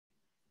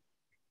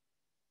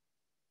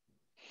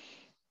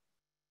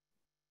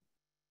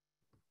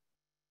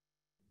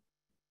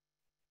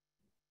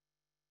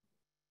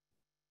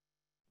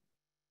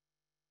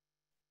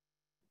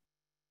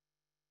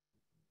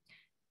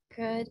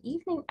Good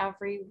evening,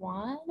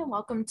 everyone, and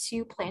welcome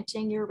to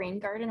Planting Your Rain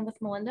Garden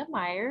with Melinda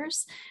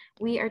Myers.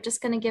 We are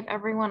just going to give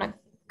everyone a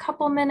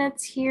couple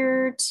minutes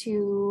here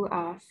to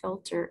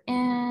filter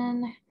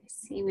in. I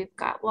see we've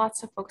got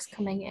lots of folks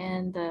coming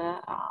in the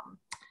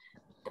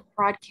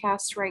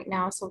broadcast right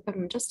now, so we'll give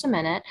them just a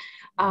minute.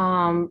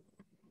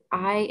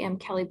 I am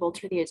Kelly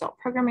Bolter, the Adult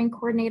Programming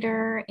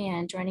Coordinator,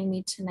 and joining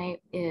me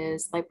tonight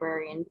is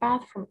Librarian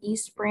Beth from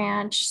East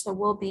Branch. So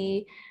we'll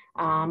be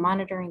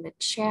monitoring the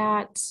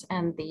chat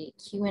and the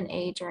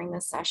Q&A during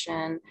the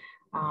session.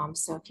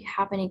 So if you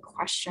have any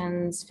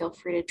questions, feel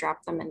free to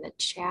drop them in the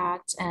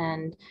chat,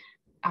 and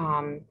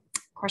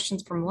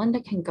questions from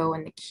Melinda can go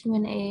in the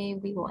Q&A.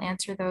 We will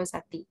answer those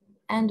at the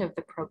end of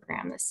the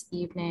program this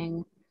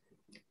evening.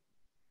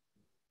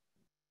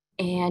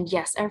 And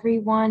yes,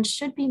 everyone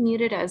should be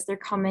muted as they're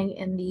coming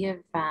in the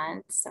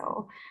event.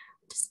 So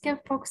just give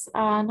folks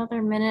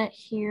another minute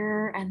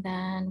here and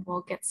then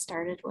we'll get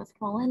started with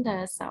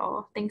Melinda.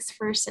 So thanks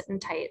for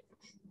sitting tight.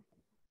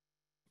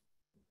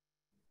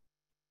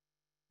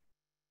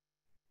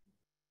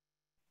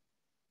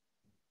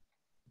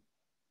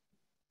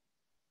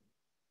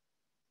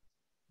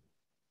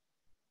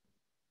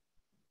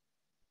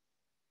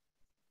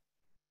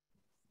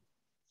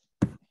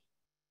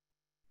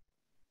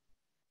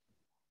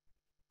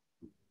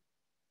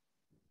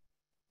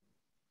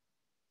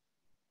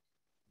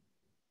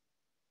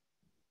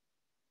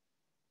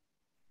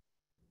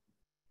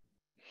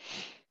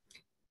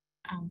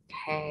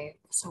 Okay,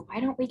 so why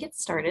don't we get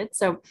started?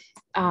 So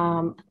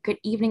good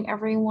evening,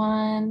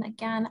 everyone.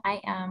 Again,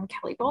 I am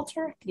Kelly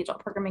Bolter, the Adult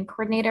Programming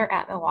Coordinator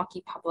at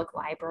Milwaukee Public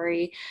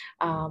Library.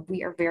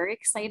 We are very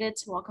excited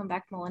to welcome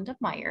back Melinda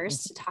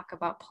Myers to talk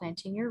about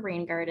planting your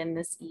rain garden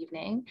this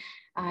evening.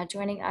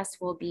 Joining us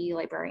will be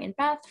Librarian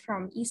Beth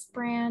from East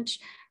Branch.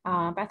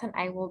 Beth and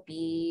I will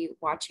be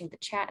watching the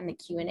chat and the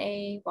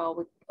Q&A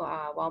while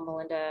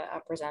Melinda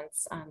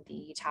presents on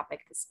the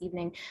topic this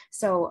evening.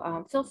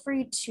 So feel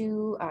free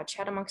to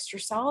chat amongst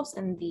yourselves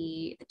in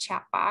the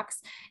chat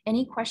box.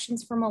 Any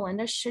questions for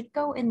Melinda should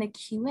go in the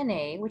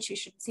Q&A, which you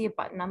should see a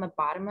button on the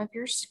bottom of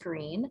your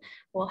screen.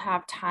 We'll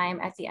have time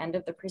at the end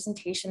of the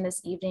presentation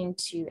this evening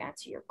to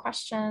answer your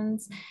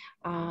questions.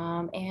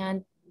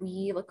 And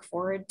we look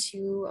forward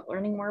to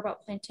learning more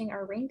about planting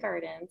our rain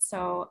garden.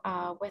 So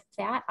with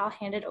that, I'll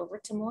hand it over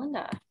to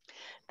Melinda.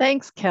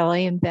 Thanks,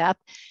 Kelly and Beth.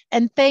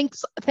 And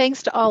thanks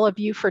to all of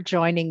you for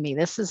joining me.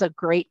 This is a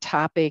great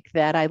topic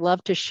that I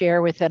love to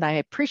share with, and I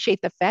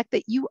appreciate the fact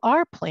that you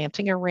are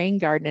planting a rain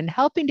garden and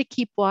helping to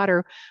keep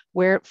water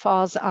where it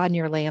falls on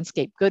your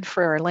landscape. Good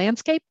for our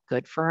landscape,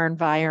 good for our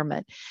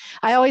environment.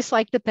 I always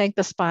like to thank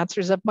the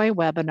sponsors of my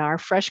webinar,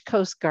 Fresh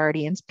Coast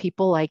Guardians,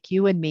 people like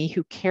you and me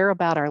who care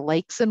about our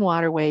lakes and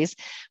waterways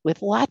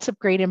with lots of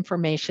great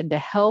information to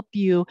help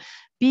you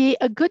be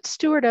a good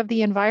steward of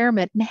the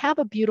environment and have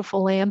a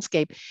beautiful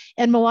landscape,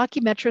 and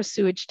Milwaukee Metro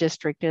Sewage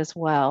District as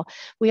well.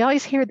 We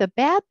always hear the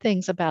bad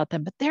things about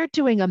them, but they're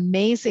doing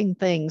amazing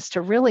things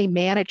to really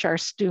manage our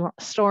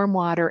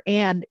stormwater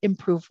and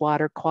improve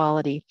water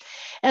quality.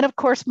 And of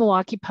course,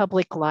 Milwaukee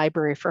Public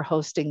Library for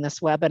hosting this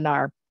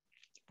webinar.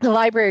 The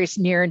library is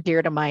near and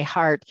dear to my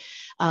heart.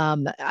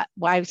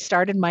 I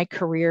started my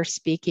career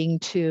speaking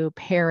to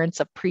parents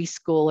of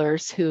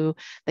preschoolers who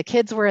the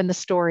kids were in the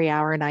story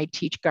hour and I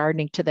teach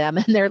gardening to them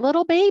and they're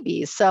little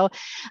babies. So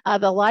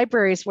the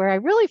library is where I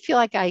really feel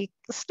like I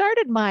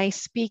started my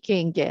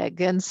speaking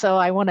gig. And so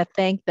I want to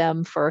thank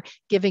them for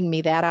giving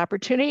me that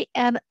opportunity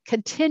and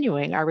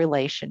continuing our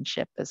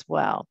relationship as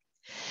well.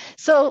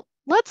 So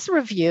let's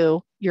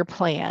review your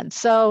plan.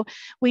 So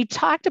we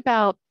talked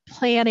about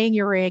planning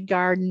your rain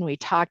garden. We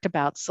talked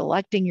about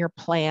selecting your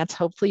plants.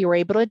 Hopefully you were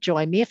able to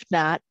join me. If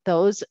not,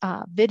 those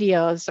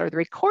videos or the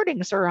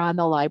recordings are on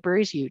the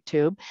library's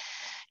YouTube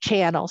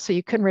channel, so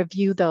you can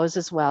review those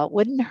as well. It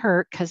wouldn't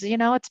hurt because, you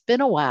know, it's been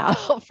a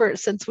while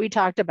since we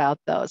talked about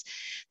those.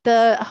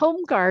 The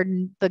home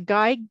garden, the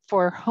guide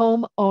for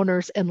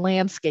homeowners and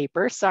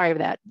landscapers, sorry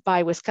that,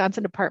 by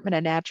Wisconsin Department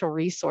of Natural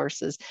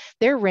Resources,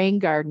 their rain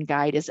garden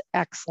guide is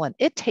excellent.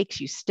 It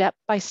takes you step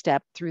by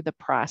step through the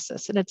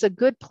process, and it's a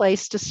good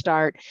place to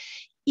start.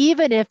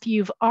 Even if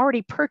you've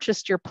already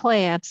purchased your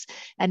plants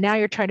and now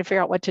you're trying to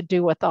figure out what to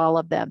do with all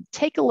of them,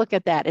 take a look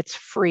at that. It's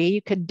free.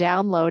 You can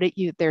download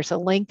it. There's a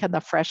link on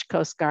the Fresh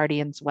Coast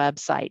Guardians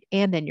website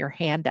and in your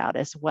handout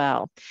as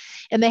well.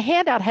 And the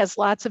handout has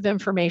lots of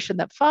information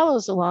that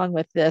follows along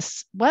with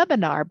this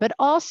webinar, but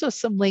also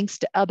some links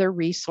to other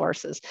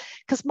resources.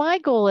 Because my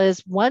goal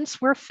is once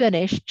we're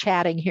finished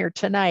chatting here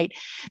tonight,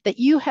 that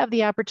you have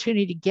the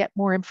opportunity to get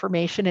more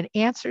information and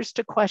answers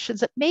to questions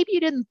that maybe you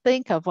didn't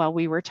think of while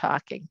we were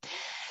talking.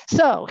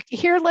 So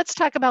here, let's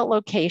talk about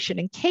location.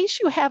 In case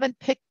you haven't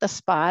picked the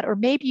spot, or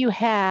maybe you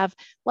have,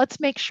 let's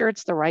make sure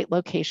it's the right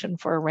location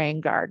for a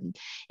rain garden.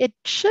 It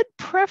should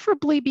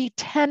preferably be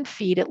 10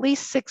 feet, at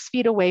least 6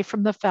 feet away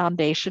from the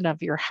foundation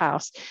of your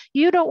house.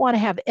 You don't want to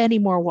have any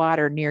more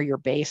water near your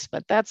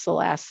basement. That's the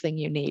last thing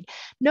you need.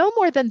 No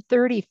more than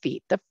 30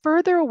 feet. The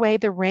further away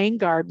the rain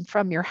garden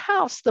from your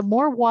house, the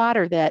more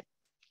water that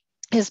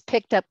is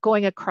picked up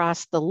going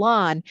across the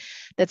lawn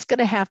that's going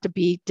to have to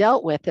be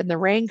dealt with in the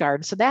rain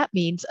garden. So that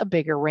means a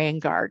bigger rain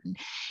garden.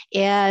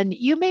 And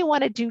you may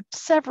want to do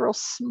several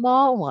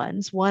small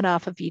ones, one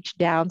off of each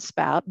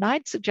downspout. And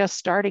I'd suggest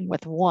starting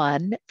with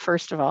one,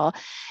 first of all,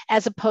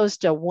 as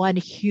opposed to one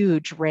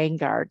huge rain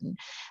garden.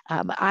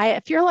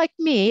 If you're like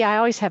me, I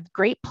always have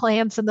great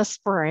plans in the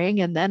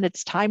spring and then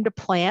it's time to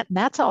plant, and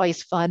that's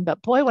always fun.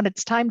 But boy, when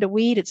it's time to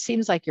weed, it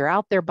seems like you're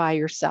out there by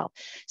yourself.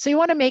 So you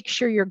want to make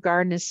sure your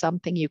garden is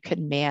something you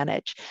can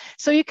manage.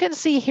 So you can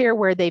see here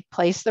where they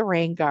place the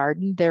rain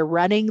garden. They're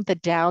running the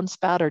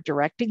downspout or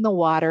directing the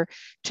water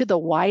to the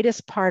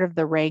widest part of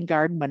the rain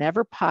garden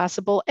whenever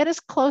possible and as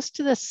close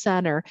to the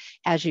center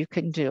as you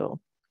can do.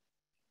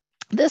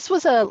 This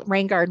was a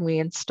rain garden we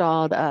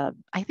installed, I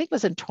think it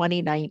was in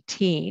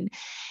 2019.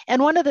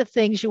 And one of the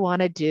things you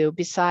want to do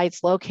besides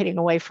locating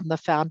away from the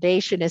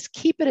foundation is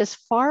keep it as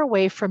far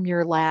away from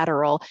your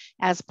lateral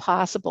as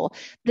possible.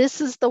 This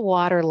is the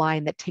water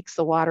line that takes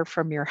the water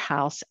from your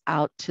house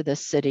out to the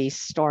city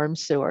storm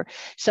sewer.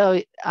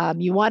 So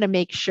you want to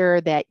make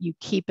sure that you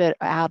keep it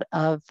out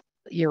of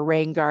your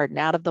rain garden,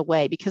 out of the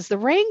way, because the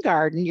rain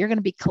garden, you're going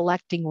to be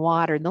collecting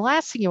water. And the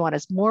last thing you want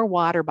is more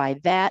water by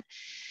that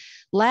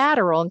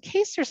lateral in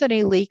case there's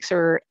any leaks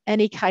or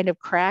any kind of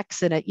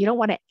cracks in it. You don't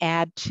want to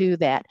add to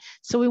that.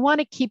 So we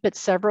want to keep it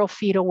several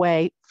feet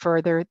away,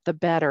 further the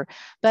better.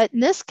 But in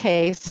this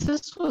case,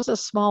 this was a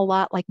small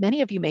lot like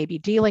many of you may be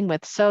dealing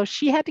with. So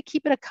she had to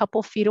keep it a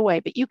couple feet away.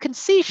 But you can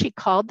see she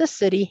called the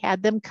city,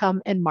 had them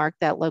come and mark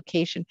that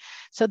location.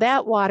 So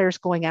that water is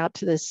going out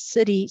to the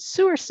city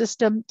sewer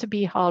system to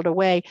be hauled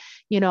away,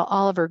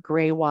 all of her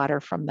gray water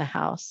from the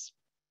house.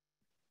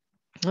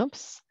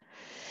 Oops.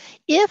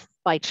 If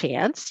by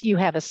chance you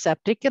have a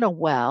septic and a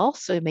well,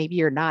 so maybe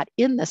you're not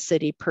in the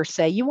city per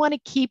se, you want to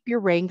keep your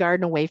rain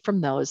garden away from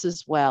those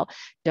as well.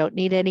 Don't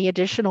need any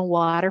additional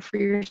water for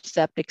your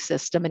septic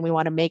system. And we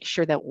want to make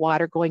sure that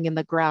water going in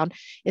the ground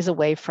is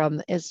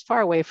as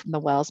far away from the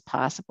well as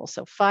possible.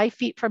 So 5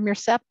 feet from your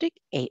septic,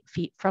 8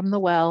 feet from the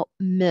well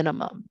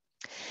minimum.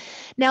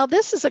 Now,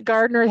 this is a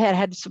gardener that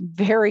had some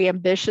very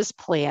ambitious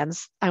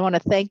plans. I want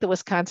to thank the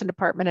Wisconsin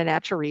Department of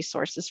Natural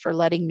Resources for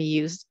letting me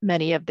use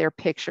many of their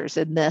pictures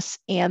in this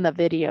and the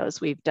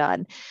videos we've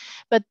done.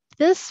 But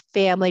this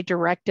family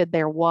directed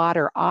their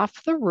water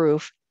off the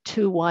roof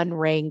to one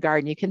rain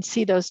garden. You can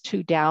see those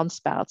two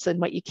downspouts,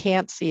 and what you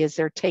can't see is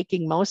they're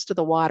taking most of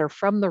the water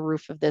from the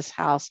roof of this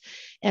house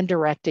and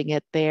directing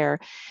it there.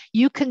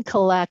 You can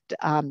collect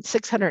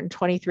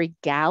 623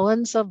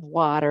 gallons of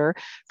water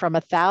from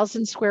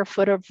 1,000 square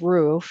foot of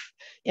roof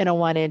in a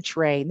 1-inch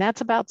rain.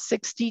 That's about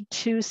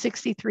 62,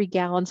 63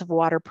 gallons of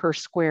water per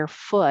square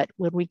foot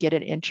when we get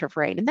an inch of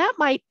rain. And that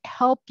might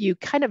help you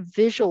kind of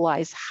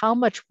visualize how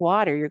much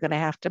water you're going to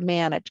have to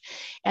manage.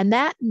 And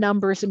that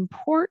number is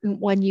important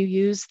when you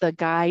use the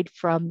guide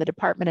from the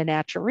Department of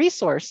Natural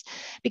Resource,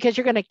 because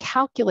you're going to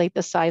calculate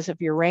the size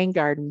of your rain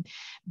garden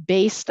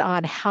based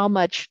on how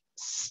much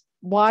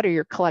water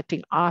you're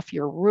collecting off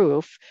your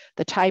roof,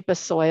 the type of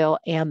soil,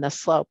 and the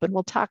slope. And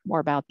we'll talk more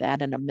about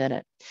that in a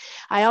minute.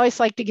 I always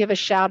like to give a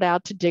shout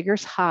out to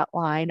Diggers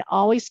Hotline.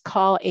 Always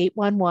call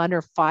 811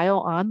 or file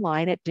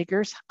online at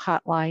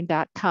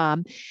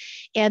diggershotline.com.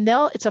 And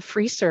it's a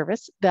free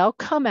service. They'll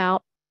come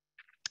out,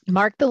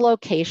 mark the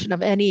location of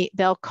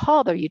they'll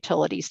call their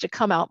utilities to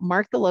come out,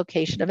 mark the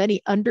location of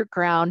any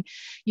underground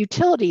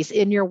utilities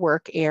in your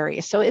work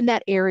area. So in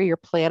that area you're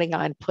planning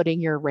on putting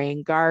your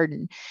rain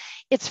garden,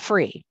 it's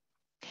free.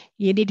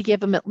 You need to give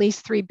them at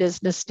least 3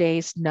 business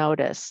days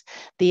notice.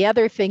 The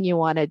other thing you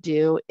want to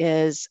do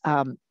is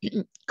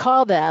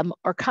call them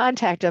or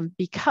contact them,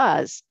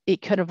 because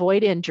it can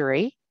avoid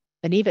injury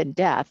and even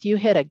death. You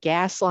hit a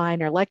gas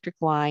line or electric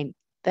line,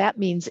 that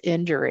means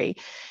injury.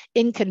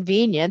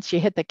 Inconvenience, you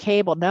hit the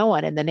cable, no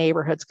one in the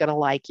neighborhood's going to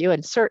like you,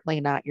 and certainly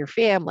not your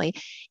family.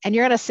 And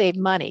you're going to save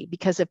money,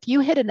 because if you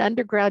hit an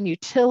underground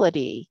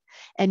utility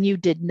and you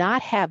did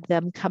not have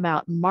them come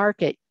out and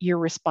mark it, you're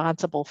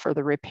responsible for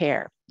the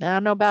repair. I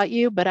don't know about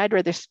you, but I'd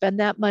rather spend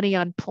that money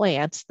on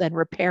plants than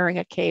repairing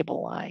a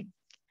cable line.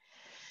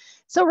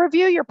 So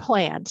review your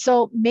plan.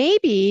 So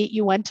maybe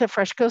you went to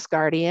Fresh Coast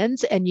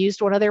Guardians and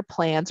used one of their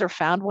plans, or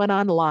found one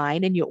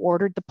online and you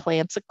ordered the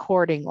plants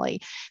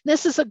accordingly.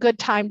 This is a good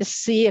time to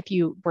see if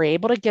you were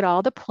able to get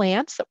all the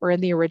plants that were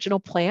in the original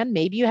plan.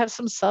 Maybe you have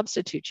some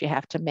substitutes you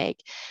have to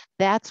make.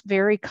 That's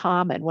very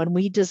common. When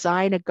we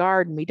design a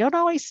garden, we aren't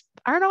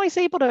always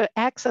able to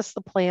access the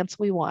plants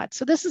we want.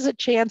 So this is a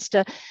chance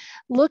to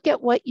look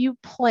at what you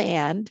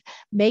planned,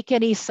 make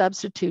any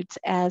substitutes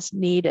as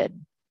needed.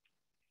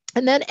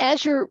 And then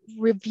as you're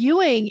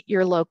reviewing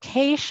your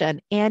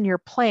location and your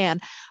plan,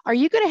 are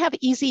you going to have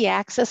easy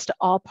access to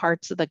all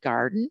parts of the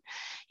garden?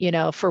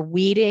 For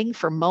weeding,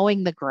 for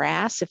mowing the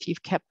grass, if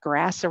you've kept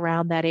grass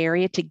around that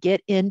area, to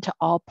get into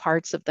all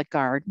parts of the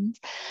garden.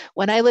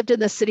 When I lived in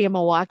the city of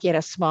Milwaukee, I had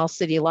a small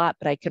city lot,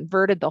 but I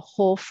converted the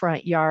whole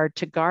front yard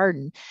to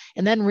garden,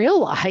 and then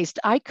realized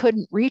I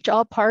couldn't reach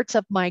all parts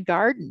of my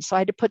garden. So I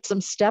had to put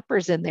some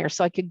steppers in there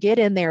so I could get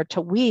in there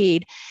to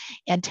weed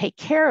and take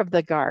care of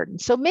the garden.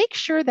 So make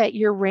sure that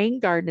your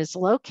rain garden is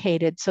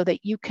located so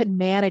that you can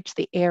manage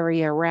the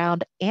area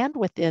around and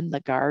within the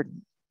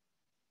garden.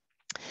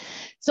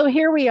 So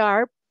here we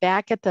are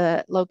back at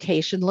the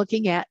location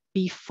looking at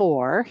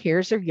before.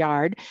 Here's her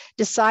yard.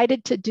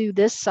 Decided to do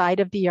this side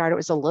of the yard. It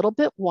was a little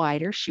bit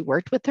wider. She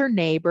worked with her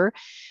neighbor,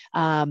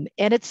 and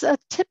it's a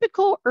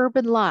typical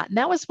urban lot. And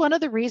that was one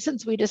of the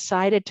reasons we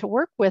decided to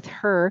work with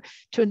her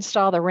to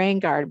install the rain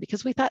garden,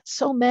 because we thought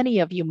so many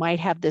of you might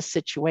have this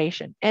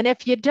situation. And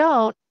if you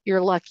don't, you're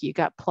lucky, you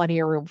got plenty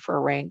of room for a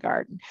rain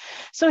garden.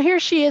 So here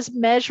she is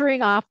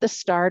measuring off the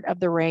start of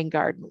the rain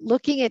garden,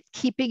 looking at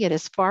keeping it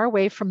as far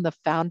away from the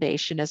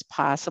foundation as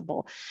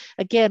possible.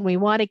 Again, we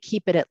want to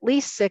keep it at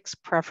least 6,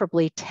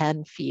 preferably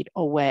 10 feet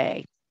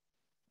away.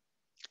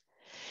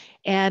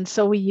 And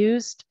so we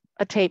used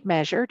a tape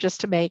measure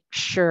just to make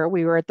sure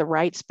we were at the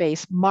right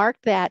space,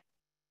 marked that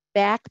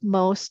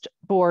backmost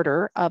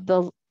border of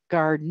the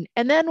garden.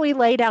 And then we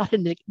laid out,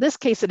 in this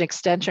case, an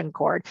extension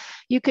cord.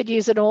 You could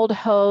use an old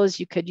hose,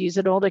 you could use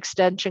an old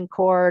extension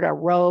cord, a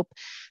rope.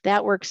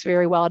 That works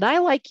very well. And I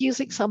like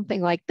using something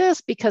like this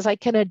because I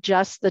can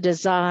adjust the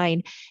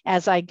design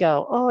as I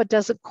go. Oh, it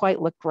doesn't quite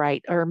look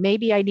right. Or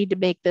maybe I need to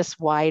make this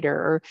wider,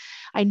 or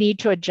I need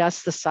to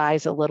adjust the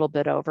size a little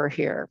bit over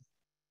here.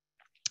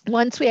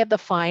 Once we have the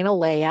final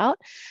layout,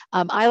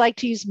 I like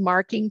to use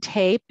marking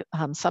tape.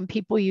 Some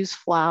people use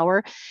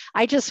flour.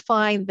 I just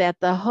find that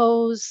the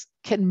hose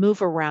can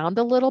move around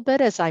a little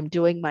bit as I'm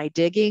doing my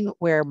digging,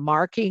 where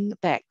marking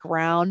that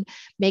ground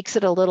makes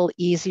it a little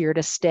easier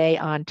to stay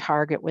on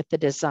target with the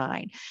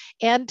design.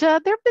 And there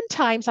have been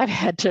times I've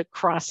had to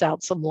cross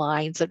out some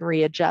lines and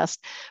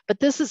readjust, but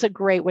this is a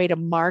great way to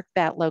mark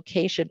that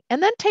location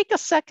and then take a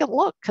second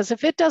look, because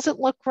if it doesn't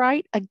look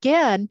right,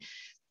 again,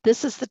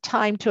 this is the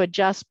time to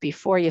adjust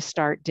before you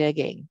start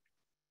digging.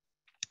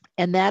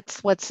 And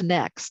that's what's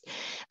next.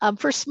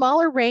 For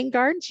smaller rain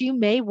gardens, you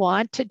may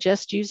want to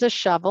just use a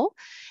shovel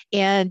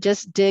and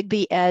just dig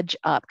the edge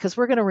up, because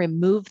we're going to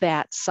remove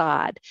that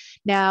sod.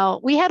 Now,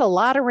 we had a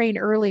lot of rain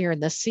earlier in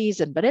the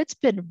season, but it's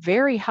been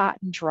very hot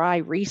and dry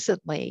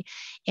recently.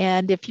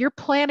 And if you're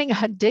planning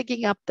on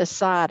digging up the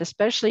sod,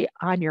 especially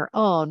on your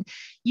own,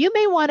 you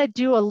may want to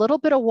do a little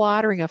bit of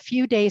watering a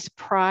few days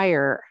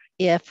prior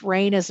if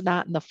rain is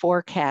not in the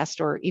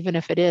forecast, or even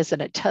if it is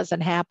and it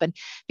doesn't happen,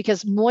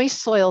 because moist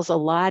soil is a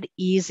lot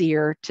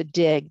easier to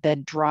dig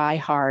than dry,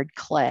 hard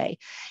clay.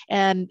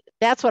 And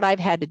that's what I've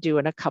had to do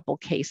in a couple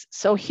cases.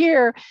 So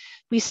here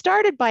we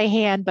started by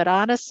hand, but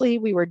honestly,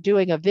 we were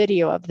doing a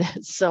video of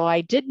this, so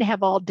I didn't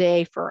have all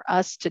day for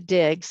us to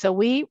dig. So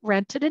we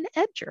rented an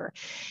edger,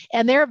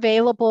 and they're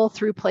available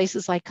through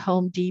places like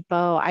Home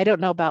Depot. I don't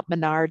know about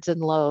Menards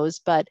and Lowe's,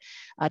 but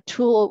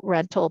tool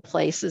rental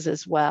places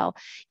as well.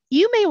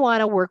 You may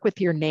want to work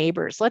with your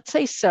neighbors. Let's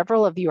say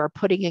several of you are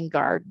putting in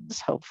gardens.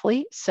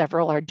 Hopefully,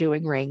 several are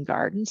doing rain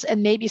gardens.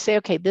 And maybe say,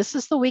 okay, this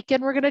is the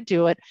weekend we're going to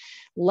do it.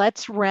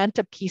 Let's rent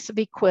a piece of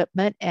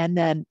equipment and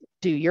then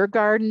do your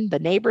garden, the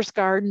neighbor's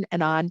garden,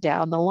 and on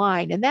down the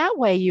line. And that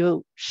way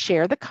you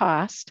share the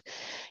cost.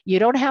 You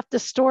don't have to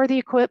store the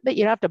equipment.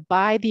 You don't have to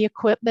buy the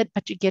equipment,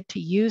 but you get to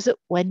use it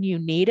when you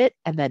need it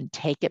and then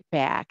take it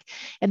back.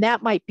 And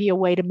that might be a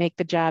way to make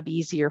the job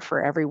easier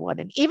for everyone.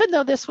 And even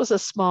though this was a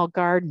small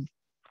garden,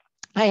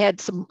 I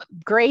had some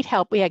great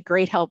help. We had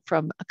great help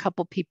from a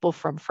couple people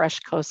from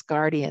Fresh Coast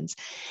Guardians.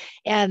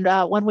 And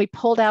when we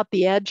pulled out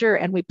the edger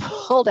and we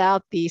pulled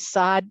out the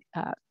sod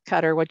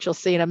cutter, which you'll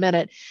see in a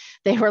minute,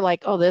 they were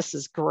like, oh, this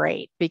is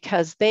great,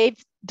 because they've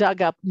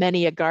dug up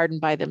many a garden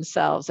by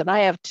themselves. And I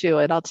have too.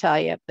 And I'll tell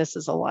you, this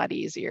is a lot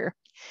easier.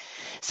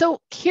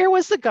 So here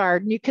was the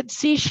garden. You could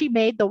see she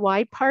made the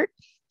wide part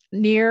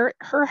near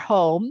her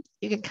home.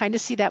 You can kind of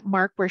see that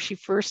mark where she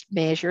first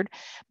measured,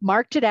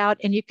 marked it out,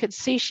 and you can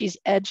see she's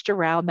edged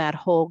around that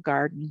whole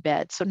garden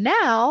bed. So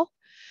now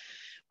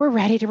we're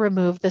ready to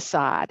remove the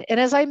sod. And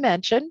as I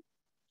mentioned,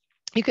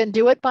 you can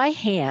do it by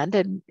hand,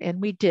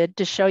 and we did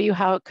to show you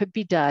how it could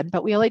be done,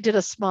 but we only did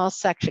a small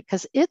section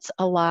because it's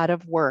a lot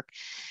of work.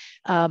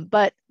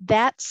 But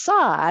that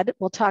sod,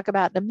 we'll talk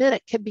about in a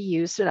minute, can be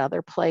used in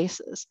other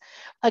places.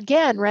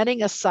 Again,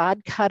 renting a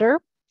sod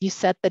cutter, you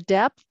set the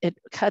depth, it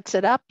cuts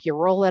it up, you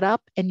roll it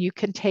up, and you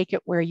can take it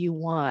where you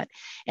want.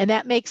 And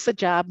that makes the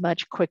job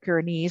much quicker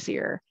and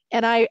easier.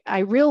 And I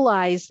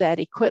realize that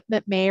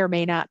equipment may or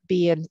may not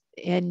be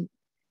in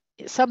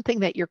something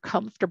that you're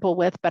comfortable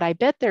with, but I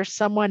bet there's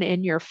someone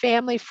in your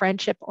family,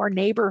 friendship, or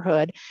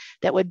neighborhood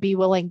that would be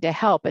willing to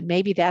help. And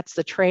maybe that's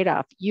the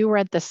trade-off. You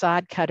rent the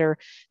sod cutter,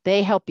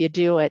 they help you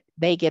do it,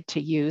 they get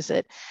to use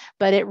it.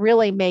 But it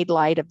really made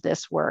light of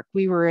this work.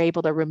 We were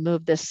able to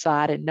remove this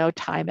sod in no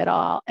time at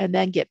all and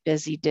then get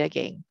busy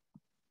digging.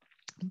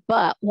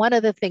 But one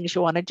of the things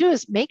you want to do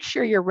is make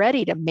sure you're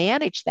ready to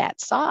manage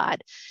that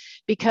sod,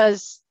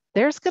 because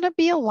there's going to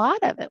be a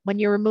lot of it when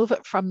you remove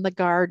it from the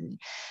garden.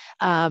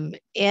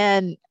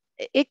 And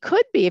it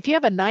could be, if you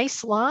have a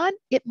nice lawn,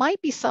 it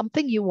might be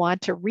something you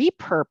want to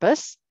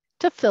repurpose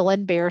to fill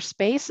in bare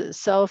spaces.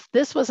 So if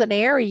this was an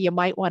area, you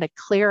might want to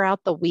clear out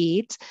the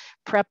weeds,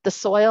 prep the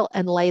soil,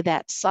 and lay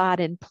that sod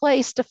in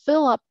place to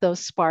fill up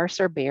those sparse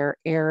or bare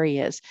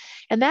areas.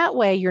 And that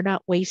way you're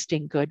not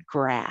wasting good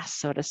grass,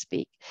 so to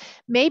speak.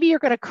 Maybe you're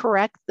going to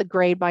correct the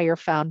grade by your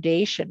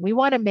foundation. We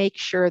want to make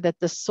sure that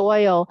the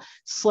soil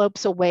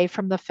slopes away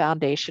from the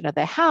foundation of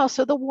the house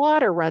so the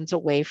water runs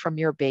away from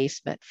your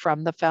basement,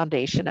 from the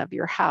foundation of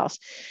your house.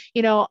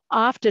 You know,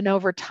 often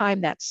over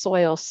time that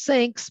soil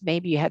sinks.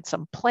 Maybe you had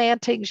some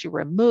plantings you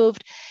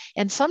removed.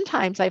 And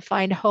sometimes I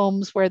find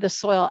homes where the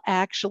soil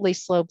actually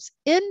slopes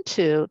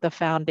into the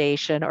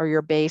foundation or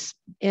your base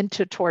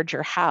into towards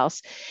your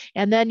house.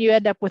 And then you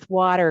end up with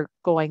water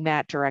going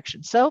that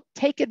direction. So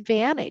take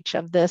advantage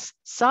of this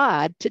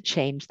sod to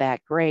change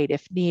that grade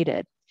if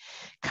needed.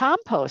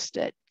 Compost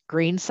it,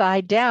 green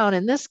side down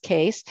in this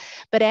case,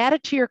 but add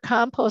it to your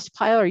compost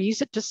pile or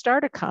use it to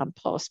start a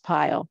compost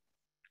pile.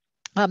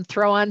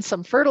 Throw on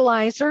some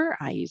fertilizer.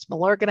 I use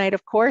Milorganite,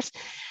 of course,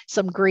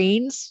 some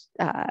greens,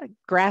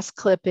 grass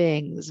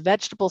clippings,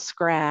 vegetable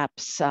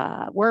scraps,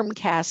 worm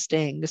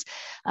castings,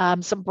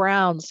 some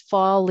browns,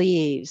 fall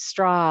leaves,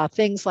 straw,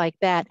 things like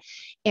that,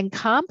 and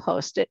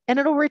compost it. And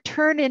it'll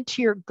return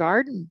into your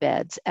garden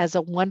beds as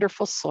a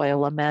wonderful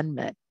soil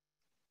amendment.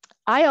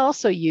 I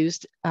also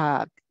used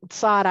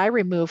sod I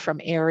removed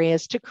from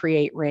areas to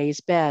create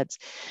raised beds.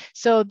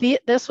 So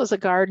this was a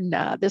garden,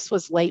 this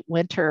was late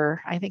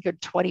winter, I think in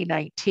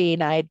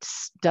 2019, I'd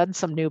done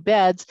some new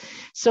beds.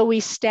 So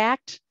we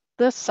stacked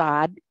the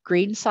sod,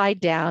 green side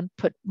down,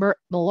 put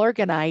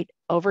Milorganite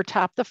over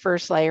top the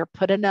first layer,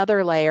 put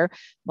another layer,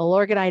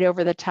 Milorganite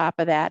over the top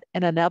of that,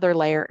 and another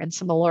layer and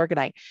some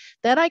Milorganite.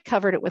 Then I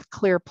covered it with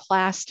clear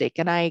plastic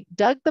and I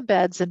dug the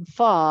beds in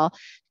fall,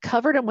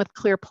 covered them with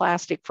clear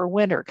plastic for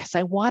winter because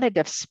I wanted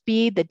to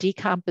speed the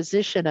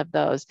decomposition of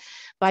those.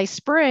 By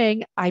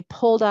spring, I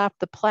pulled off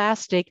the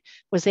plastic,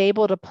 was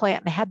able to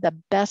plant and had the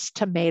best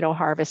tomato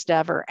harvest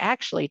ever,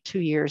 actually 2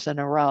 years in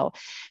a row.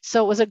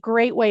 So it was a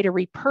great way to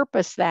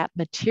repurpose that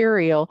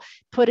material,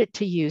 put it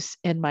to use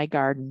in my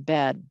garden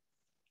bed.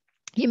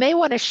 You may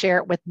want to share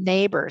it with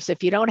neighbors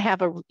if you don't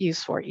have a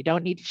use for it. You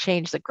don't need to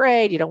change the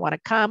grade. You don't want to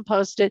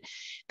compost it.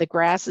 The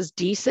grass is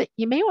decent.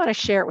 You may want to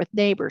share it with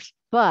neighbors,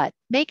 but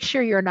make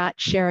sure you're not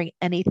sharing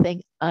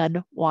anything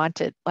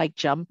unwanted like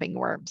jumping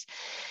worms.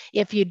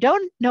 If you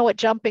don't know what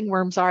jumping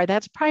worms are,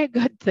 that's probably a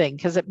good thing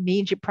because it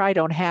means you probably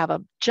don't have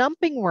them.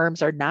 Jumping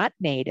worms are not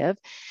native.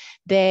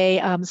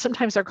 They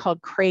sometimes are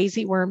called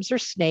crazy worms or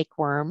snake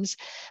worms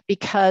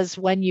because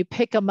when you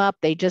pick them up,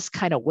 they just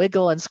kind of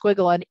wiggle and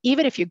squiggle. And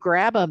even if you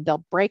grab them,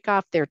 they'll break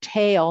off their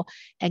tail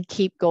and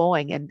keep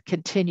going and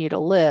continue to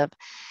live.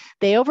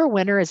 They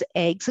overwinter as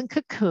eggs and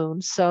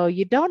cocoons, so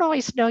you don't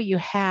always know you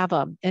have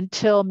them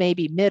until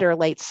maybe mid or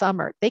late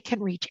summer. They can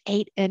reach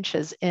 8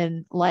 inches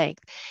in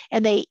length,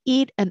 and they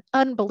eat an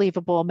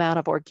unbelievable amount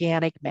of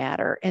organic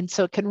matter, and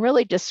so it can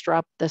really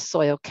disrupt the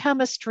soil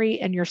chemistry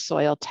and your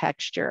soil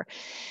texture.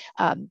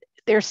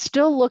 They're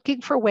still looking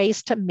for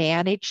ways to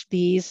manage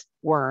these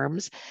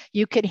worms.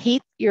 You can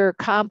heat your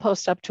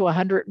compost up to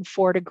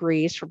 104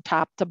 degrees from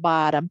top to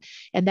bottom,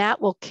 and that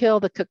will kill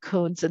the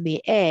cocoons and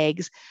the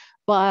eggs,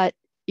 but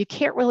you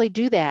can't really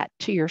do that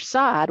to your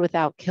sod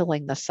without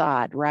killing the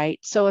sod, right?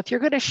 So if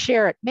you're going to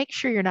share it, make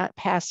sure you're not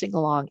passing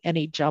along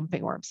any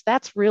jumping worms.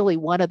 That's really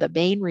one of the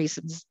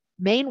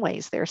main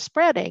ways they're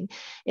spreading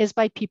is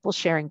by people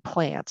sharing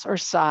plants or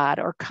sod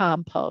or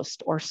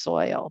compost or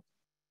soil.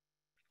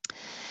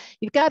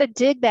 You've got to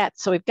dig that.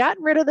 So we've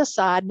gotten rid of the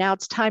sod. Now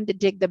it's time to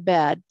dig the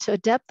bed to a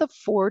depth of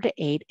 4 to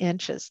 8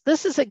 inches.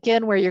 This is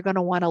again where you're going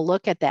to want to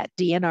look at that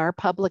DNR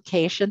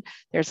publication.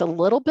 There's a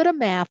little bit of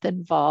math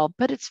involved,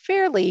 but it's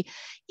fairly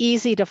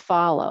easy to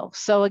follow.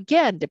 So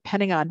again,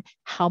 depending on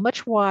how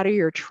much water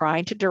you're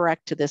trying to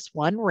direct to this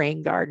one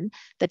rain garden,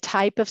 the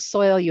type of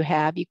soil you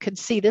have, you can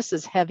see this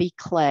is heavy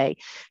clay.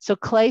 So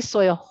clay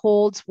soil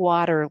holds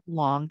water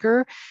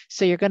longer.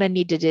 So you're going to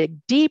need to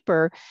dig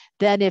deeper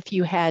than if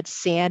you had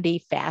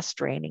sandy, fast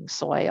draining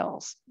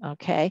soils,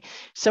 okay?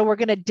 So we're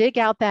gonna dig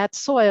out that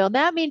soil, and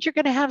that means you're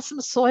gonna have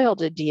some soil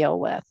to deal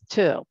with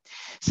too.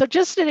 So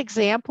just an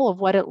example of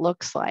what it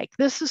looks like.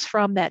 This is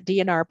from that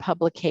DNR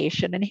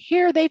publication, and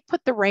here they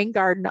put the rain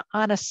garden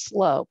on a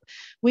slope.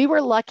 We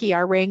were lucky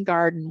our rain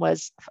garden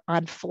was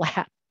on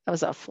flat. That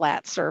was a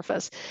flat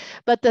surface.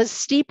 But the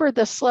steeper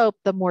the slope,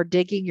 the more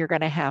digging you're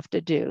gonna have to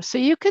do. So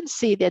you can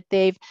see that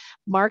they've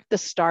marked the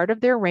start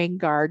of their rain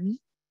garden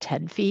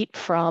 10 feet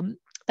from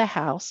the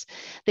house.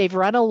 They've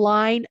run a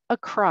line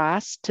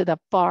across to the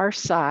far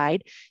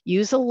side,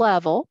 use a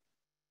level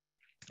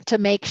to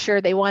make sure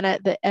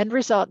the end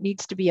result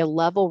needs to be a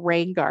level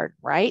rain garden,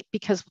 right?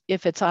 Because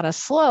if it's on a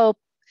slope,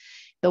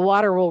 the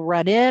water will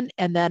run in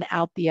and then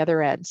out the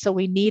other end. So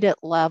we need it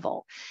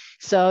level.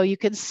 So you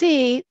can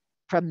see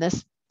from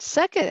this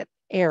second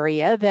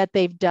area that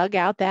they've dug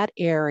out that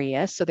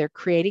area. So they're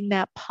creating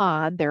that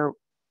pond. They're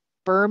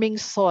berming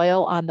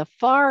soil on the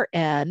far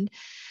end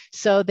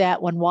so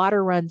that when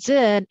water runs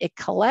in, it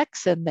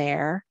collects in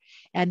there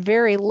and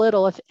very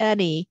little, if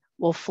any,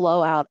 will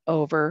flow out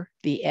over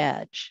the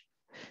edge.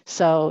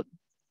 So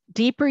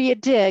deeper you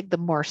dig, the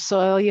more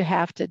soil you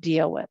have to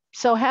deal with.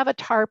 So have a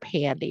tarp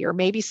handy or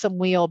maybe some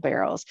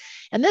wheelbarrows.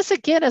 And this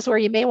again is where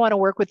you may want to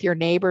work with your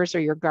neighbors or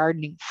your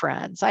gardening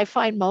friends. I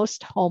find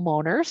most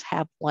homeowners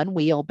have one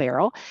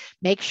wheelbarrow.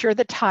 Make sure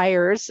the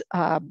tires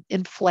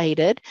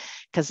inflated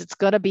because it's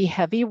going to be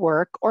heavy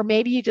work. Or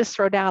maybe you just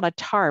throw down a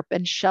tarp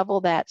and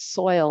shovel that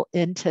soil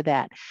into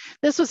that.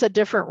 This was a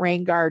different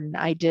rain garden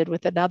I did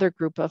with another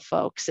group of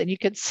folks, and you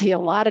could see a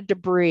lot of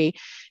debris.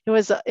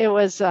 It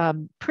was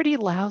pretty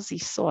lousy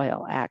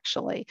soil,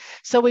 actually.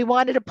 So we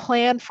wanted to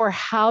plan for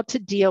how to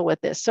deal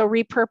with this. So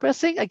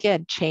repurposing,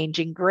 again,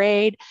 changing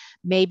grade,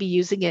 maybe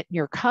using it in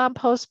your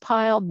compost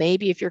pile.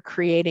 Maybe if you're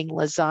creating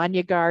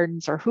lasagna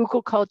gardens or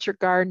hugelkultur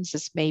gardens,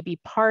 this may be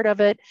part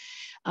of it.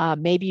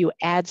 Maybe you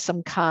add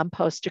some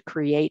compost to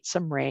create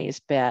some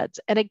raised beds.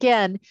 And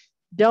again,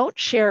 don't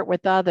share it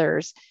with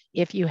others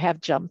if you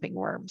have jumping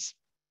worms.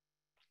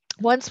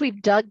 Once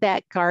we've dug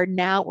that garden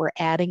out, we're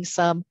adding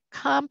some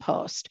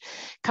compost.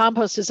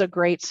 Compost is a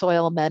great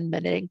soil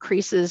amendment. It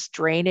increases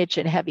drainage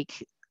in heavy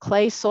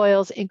clay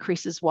soils,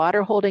 increases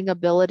water holding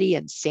ability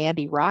in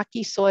sandy,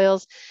 rocky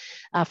soils.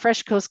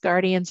 Fresh Coast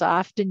Guardians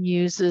often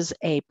uses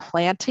a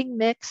planting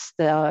mix,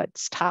 the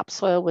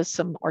topsoil with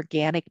some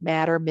organic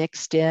matter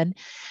mixed in.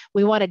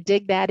 We want to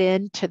dig that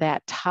into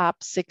that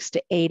top 6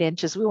 to 8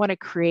 inches. We want to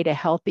create a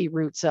healthy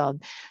root zone.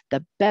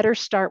 The better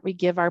start we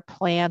give our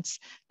plants,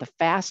 the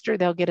faster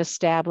they'll get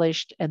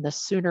established, and the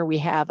sooner we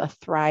have a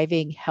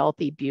thriving,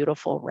 healthy,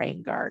 beautiful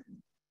rain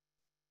garden.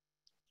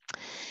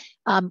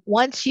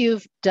 Once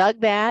you've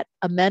dug that,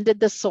 amended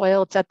the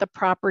soil, it's at the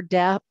proper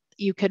depth,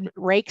 you can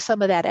rake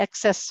some of that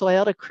excess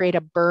soil to create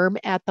a berm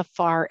at the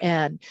far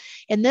end.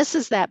 And this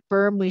is that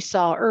berm we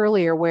saw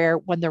earlier where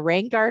when the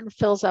rain garden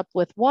fills up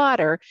with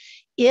water,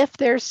 if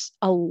there's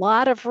a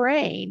lot of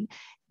rain,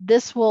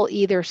 this will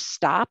either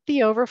stop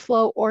the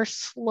overflow or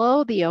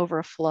slow the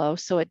overflow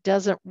so it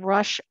doesn't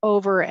rush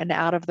over and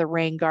out of the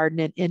rain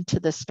garden and into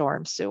the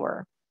storm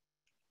sewer.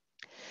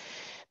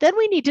 Then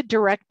we need to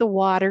direct the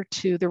water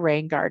to the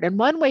rain garden.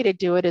 One way to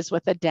do it is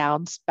with a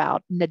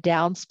downspout and a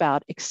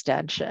downspout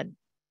extension.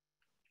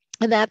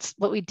 And that's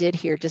what we did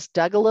here, just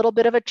dug a little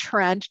bit of a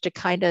trench to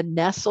kind of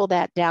nestle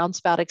that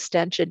downspout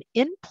extension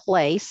in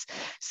place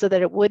so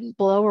that it wouldn't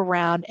blow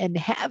around and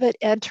have it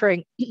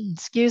entering,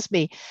 excuse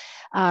me,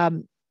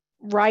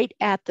 right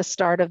at the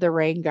start of the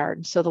rain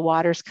garden. So the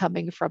water's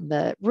coming from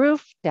the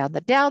roof, down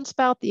the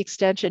downspout, the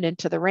extension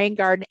into the rain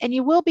garden, and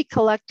you will be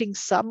collecting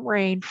some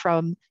rain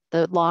from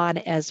the lawn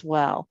as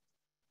well.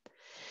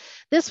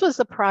 This was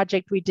the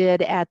project we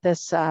did at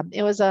this,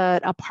 it was an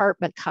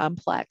apartment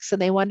complex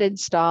and they wanted to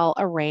install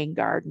a rain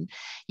garden.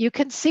 You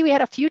can see we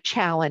had a few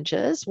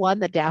challenges. One,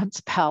 the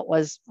downspout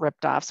was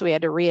ripped off, so we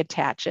had to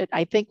reattach it.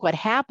 I think what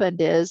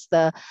happened is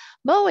the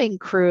mowing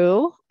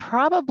crew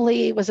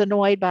probably was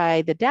annoyed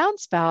by the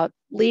downspout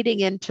leading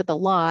into the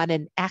lawn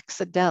and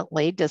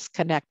accidentally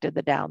disconnected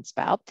the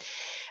downspout.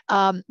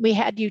 We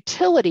had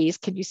utilities.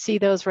 Can you see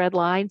those red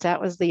lines?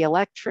 That was the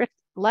electric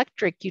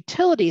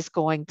utilities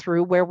going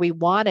through where we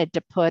wanted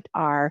to put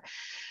our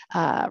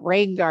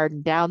rain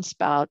garden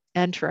downspout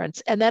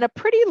entrance. And then a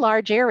pretty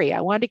large area.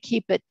 I wanted to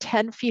keep it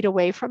 10 feet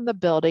away from the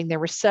building. There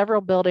were several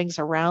buildings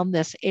around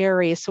this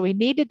area. So we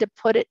needed to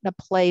put it in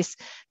a place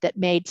that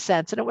made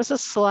sense. And it was a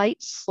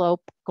slight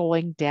slope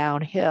going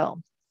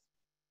downhill.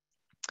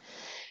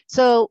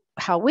 So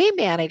how we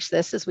managed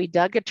this is we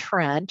dug a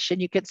trench,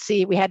 and you could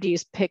see we had to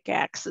use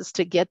pickaxes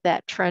to get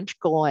that trench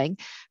going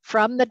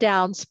from the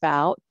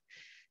downspout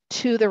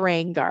to the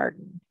rain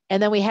garden.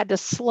 And then we had to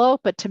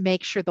slope it to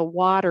make sure the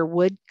water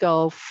would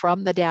go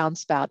from the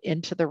downspout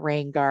into the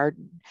rain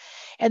garden.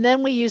 And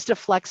then we used a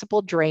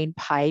flexible drain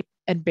pipe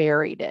and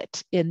buried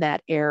it in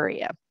that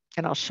area.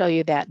 And I'll show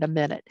you that in a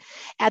minute.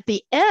 At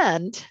the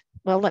end,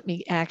 well, let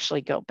me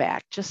actually go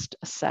back just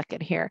a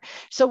second here.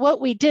 So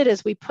what we did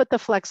is we put the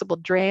flexible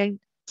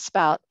drain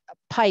spout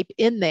pipe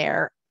in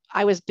there.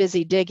 I was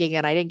busy digging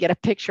and I didn't get a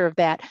picture of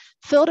that,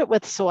 filled it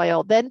with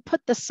soil, then put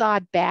the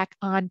sod back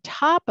on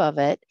top of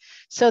it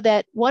so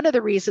that one of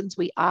the reasons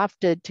we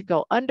opted to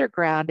go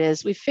underground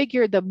is we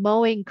figured the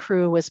mowing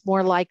crew was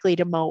more likely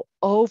to mow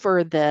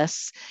over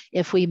this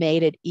if we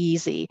made it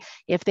easy.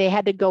 If they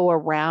had to go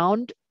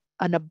around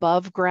an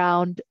above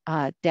ground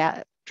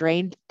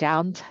drained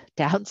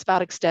downspout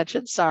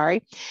extension,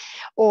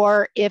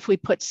 or if we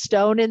put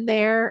stone in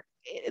there,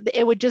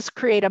 it would just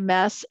create a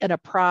mess and a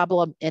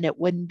problem and it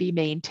wouldn't be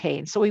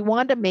maintained. So we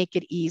wanted to make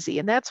it easy.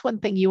 And that's one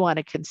thing you want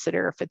to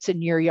consider if it's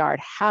in your yard.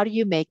 How do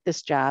you make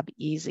this job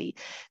easy?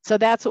 So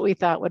that's what we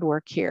thought would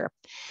work here.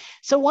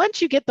 So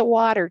once you get the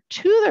water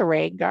to the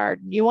rain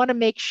garden, you want to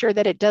make sure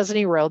that it doesn't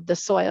erode the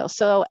soil.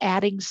 So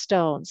adding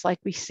stones like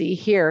we see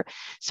here.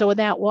 So when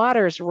that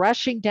water is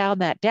rushing down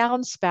that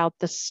downspout,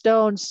 the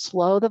stones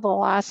slow the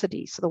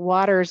velocity. So the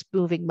water is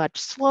moving much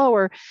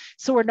slower.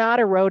 So we're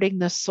not eroding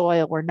the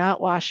soil. We're not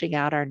washing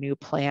out our new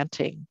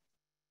planting.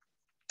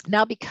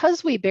 Now,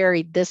 because we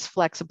buried this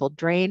flexible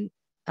drain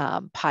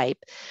pipe,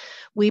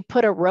 we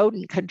put a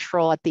rodent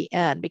control at the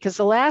end, because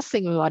the last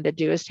thing we wanted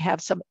to do is to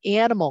have some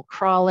animal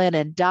crawl in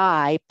and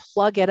die,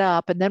 plug it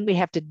up, and then we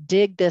have to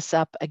dig this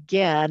up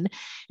again,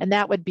 and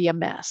that would be a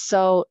mess.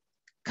 So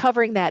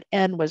covering that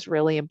end was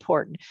really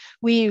important.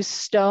 We used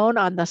stone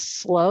on the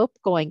slope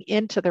going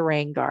into the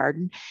rain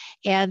garden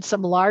and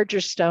some larger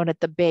stone at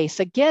the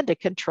base, again, to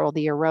control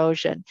the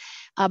erosion.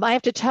 I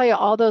have to tell you,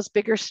 all those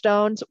bigger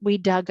stones we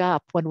dug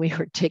up when we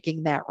were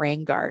digging that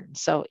rain garden.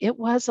 So it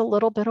was a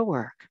little bit of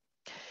work.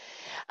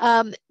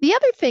 The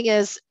other thing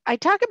is, I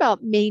talk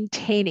about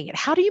maintaining it.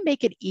 How do you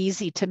make it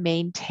easy to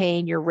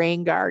maintain your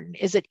rain garden?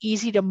 Is it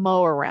easy to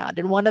mow around?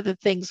 And one of the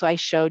things I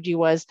showed you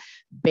was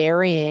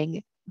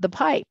burying the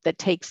pipe that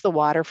takes the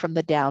water from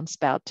the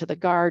downspout to the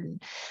garden.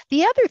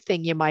 The other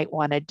thing you might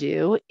want to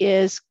do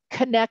is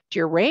connect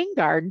your rain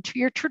garden to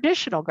your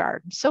traditional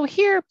garden. So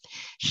here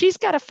she's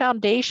got a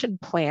foundation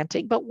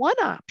planting, but one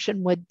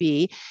option would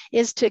be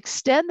is to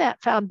extend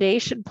that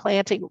foundation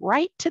planting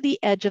right to the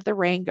edge of the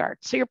rain garden.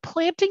 So you're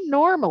planting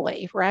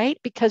normally, right?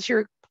 Because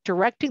you're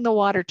directing the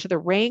water to the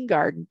rain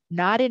garden,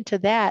 not into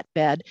that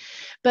bed,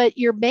 but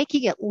you're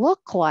making it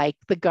look like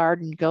the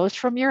garden goes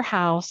from your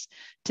house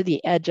to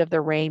the edge of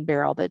the rain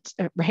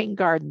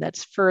garden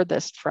that's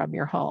furthest from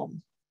your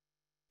home.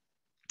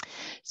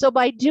 So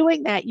by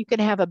doing that, you can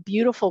have a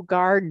beautiful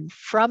garden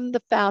from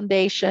the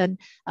foundation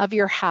of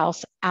your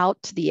house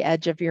out to the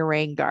edge of your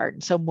rain garden.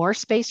 So more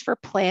space for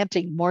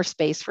planting, more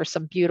space for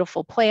some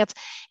beautiful plants.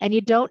 And you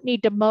don't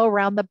need to mow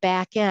around the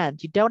back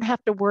end. You don't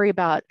have to worry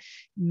about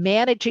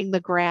managing the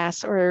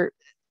grass or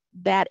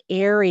that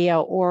area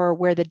or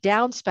where the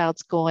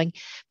downspout's going,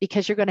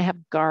 because you're going to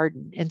have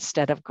garden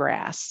instead of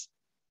grass.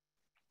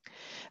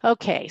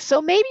 Okay,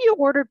 so maybe you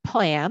ordered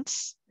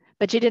plants,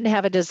 but you didn't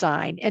have a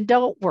design. And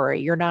don't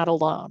worry, you're not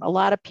alone. A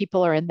lot of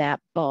people are in that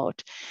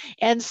boat.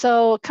 And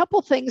so a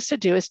couple things to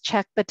do is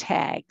check the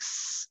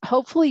tags.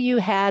 Hopefully you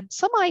had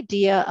some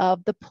idea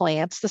of the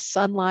plants, the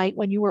sunlight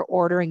when you were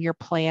ordering your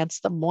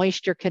plants, the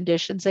moisture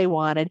conditions they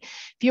wanted.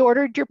 If you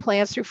ordered your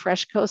plants through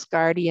Fresh Coast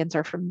Guardians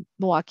or from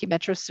Milwaukee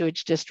Metro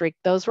Sewage District,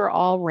 those were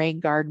all rain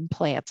garden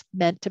plants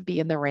meant to be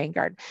in the rain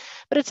garden.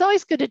 But it's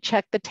always good to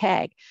check the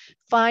tag.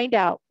 Find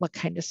out what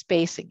kind of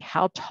spacing,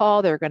 how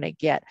tall they're going to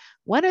get,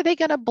 when are they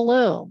going to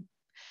bloom?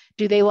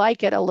 Do they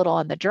like it a little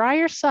on the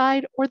drier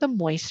side or the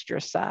moisture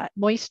side?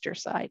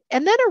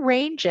 And then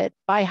arrange it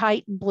by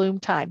height and bloom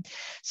time.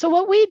 So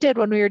what we did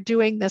when we were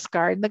doing this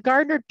garden, the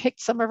gardener picked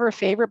some of her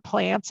favorite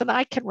plants, and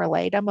I can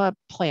relate. I'm a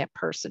plant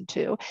person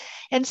too.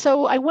 And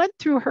so I went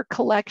through her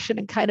collection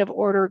and kind of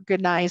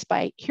organized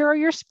by, here are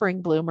your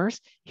spring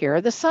bloomers, here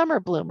are the summer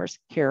bloomers,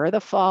 here are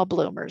the fall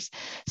bloomers.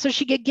 So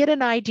she could get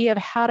an idea of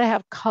how to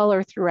have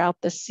color throughout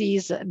the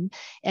season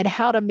and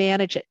how to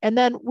manage it. And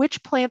then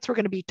which plants were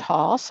going to be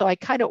tall. So I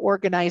kind of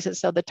organize it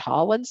so the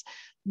tall ones,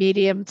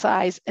 medium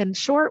size, and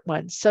short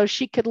ones. So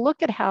she could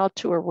look at how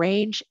to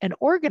arrange and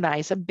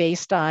organize them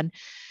based on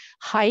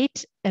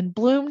height and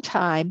bloom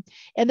time,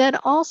 and then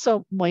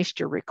also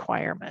moisture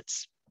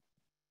requirements.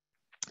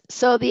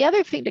 So the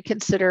other thing to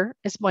consider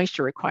is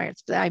moisture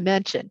requirements that I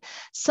mentioned.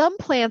 Some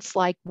plants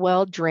like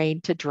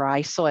well-drained to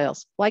dry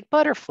soils, like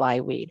butterfly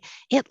weed.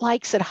 It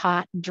likes it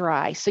hot and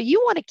dry. So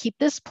you want to keep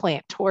this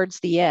plant towards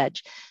the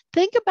edge.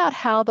 Think about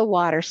how the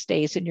water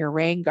stays in your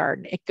rain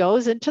garden. It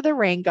goes into the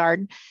rain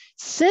garden,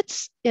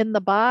 sits in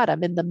the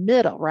bottom, in the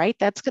middle, right?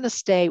 That's going to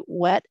stay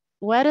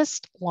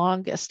wettest,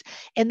 longest,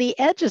 and the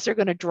edges are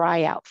going to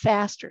dry out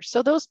faster.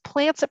 So those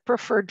plants that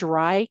prefer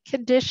dry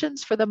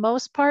conditions for the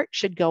most part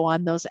should go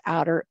on those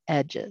outer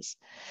edges.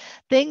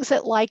 Things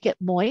that like it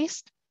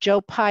moist, Joe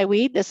Pye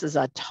weed, this is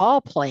a tall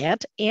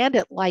plant and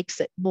it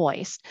likes it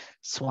moist.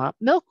 Swamp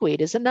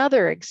milkweed is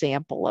another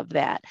example of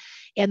that.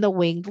 And the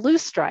winged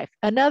loosestrife,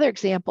 another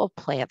example of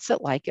plants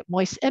that like it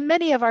moist, and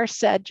many of our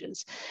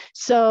sedges.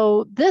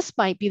 So this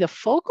might be the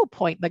focal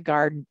point in the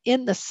garden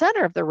in the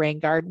center of the rain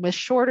garden with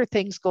shorter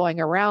things going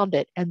around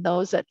it and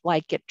those that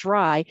like it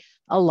dry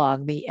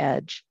along the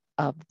edge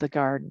of the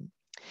garden.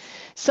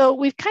 So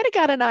we've kind of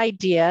got an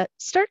idea.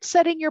 Start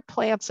setting your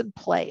plants in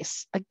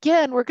place.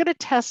 Again, we're going to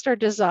test our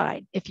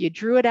design. If you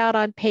drew it out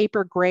on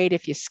paper, great.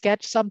 If you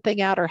sketched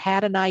something out or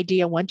had an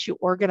idea, once you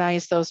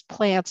organize those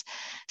plants,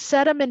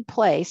 set them in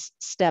place,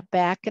 step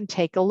back and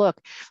take a look.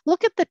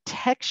 Look at the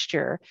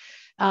texture,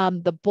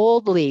 the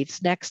bold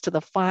leaves next to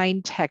the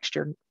fine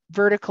texture,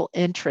 vertical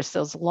interest,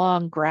 those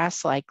long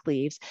grass-like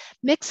leaves,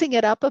 mixing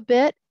it up a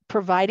bit,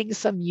 providing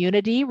some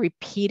unity,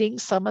 repeating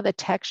some of the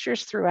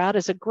textures throughout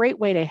is a great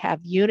way to have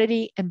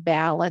unity and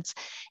balance.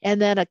 And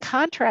then a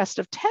contrast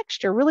of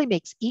texture really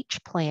makes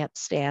each plant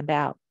stand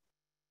out.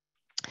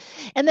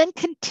 And then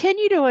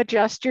continue to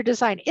adjust your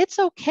design. It's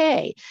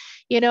okay.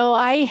 You know,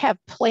 I have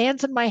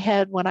plans in my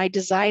head when I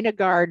design a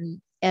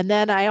garden, and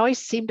then I always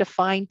seem to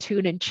fine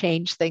tune and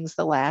change things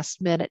the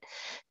last minute.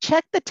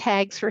 Check the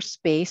tags for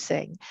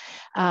spacing.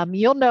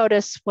 You'll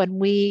notice when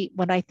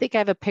I think I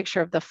have a picture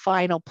of the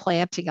final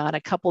planting on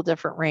a couple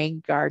different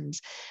rain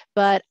gardens,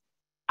 but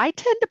I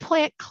tend to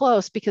plant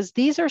close because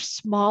these are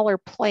smaller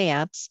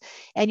plants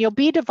and you'll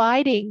be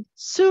dividing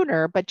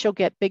sooner, but you'll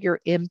get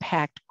bigger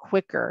impact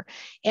quicker.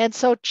 And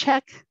so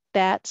check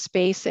that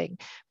spacing.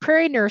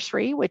 Prairie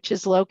Nursery, which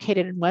is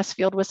located in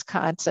Westfield,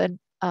 Wisconsin,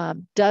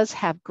 does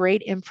have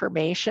great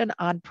information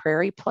on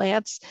prairie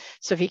plants.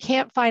 So if you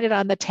can't find it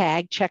on the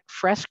tag, check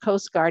Fresh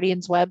Coast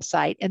Guardian's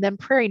website. And then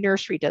Prairie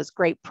Nursery does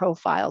great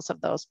profiles of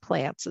those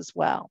plants as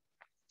well.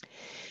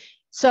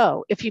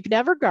 So if you've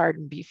never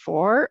gardened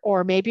before,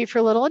 or maybe if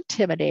you're a little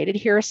intimidated,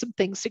 here are some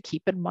things to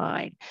keep in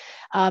mind.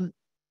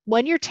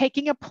 When you're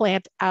taking a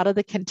plant out of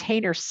the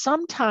container,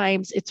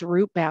 sometimes it's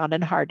root bound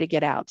and hard to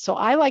get out. So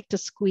I like to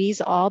squeeze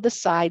all the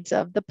sides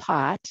of the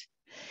pot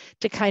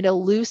to kind of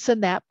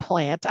loosen that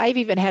plant. I've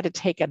even had to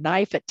take a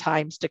knife at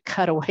times to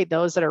cut away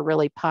those that are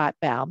really pot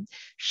bound.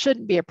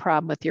 Shouldn't be a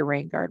problem with your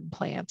rain garden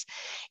plants.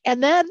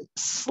 And then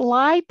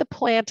slide the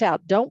plant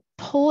out. Don't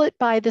pull it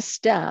by the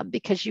stem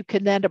because you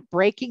can end up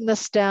breaking the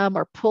stem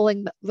or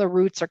pulling the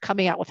roots or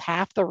coming out with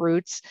half the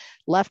roots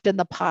left in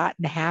the pot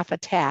and half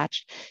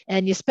attached.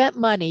 And you spent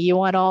money, you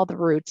want all the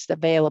roots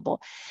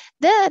available.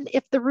 Then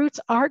if the roots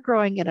are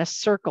growing in a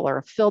circle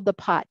or filled the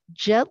pot,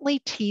 gently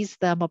tease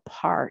them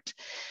apart.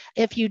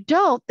 If you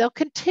don't, they'll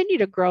continue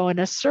to grow in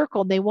a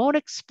circle and they won't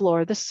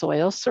explore the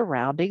soil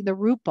surrounding the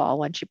root ball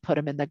once you put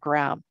them in the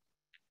ground.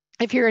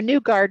 If you're a new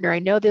gardener, I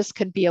know this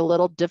can be a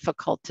little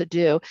difficult to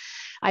do.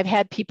 I've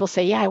had people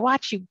say, yeah, I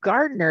watch you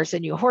gardeners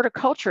and you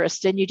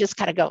horticulturists and you just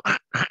kind of go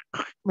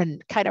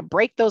and kind of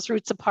break those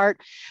roots apart.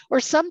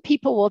 Or some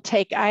people will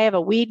take, I have a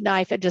weed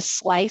knife and just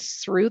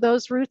slice through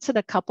those roots in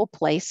a couple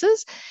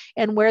places.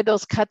 And where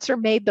those cuts are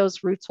made,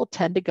 those roots will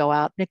tend to go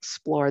out and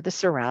explore the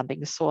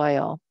surrounding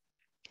soil.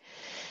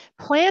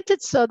 Plant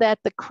it so that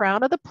the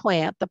crown of the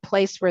plant, the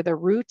place where the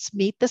roots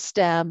meet the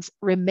stems,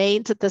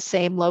 remains at the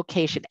same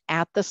location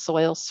at the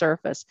soil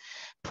surface.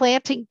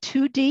 Planting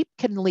too deep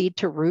can lead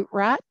to root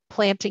rot.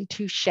 Planting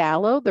too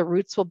shallow, the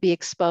roots will be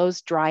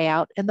exposed, dry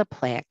out, and the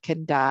plant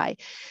can die.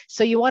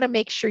 So you want to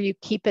make sure you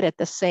keep it at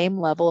the same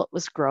level it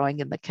was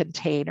growing in the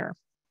container.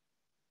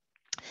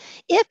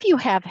 If you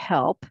have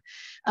help,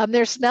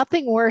 there's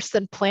nothing worse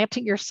than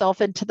planting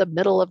yourself into the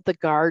middle of the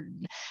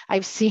garden.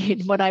 I've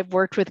seen when I've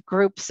worked with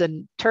groups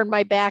and turned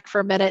my back for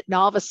a minute, and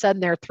all of a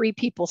sudden there are 3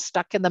 people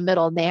stuck in the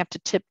middle and they have to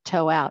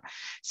tiptoe out.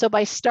 So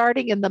by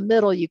starting in the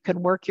middle, you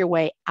can work your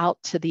way out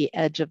to the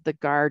edge of the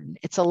garden.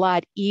 It's a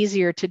lot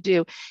easier to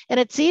do, and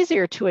it's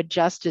easier to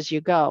adjust as you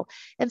go.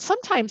 And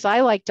sometimes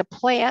I like to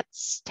plant,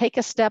 take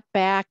a step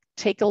back,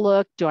 take a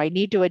look. Do I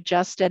need to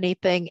adjust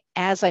anything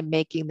as I'm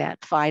making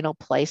that final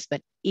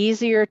placement?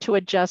 Easier to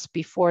adjust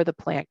before the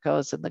plant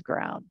goes in the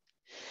ground.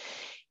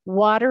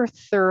 Water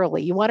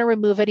thoroughly. You want to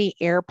remove any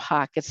air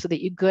pockets so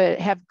that you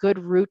have good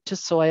root to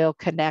soil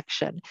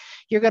connection.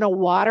 You're going to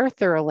water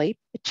thoroughly.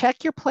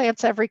 Check your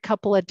plants every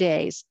couple of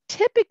days.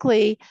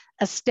 Typically,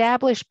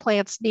 established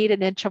plants need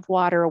an inch of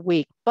water a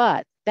week,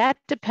 but that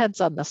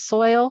depends on the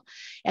soil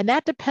and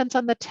that depends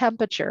on the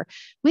temperature.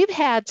 We've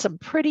had some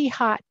pretty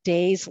hot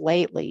days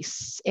lately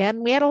and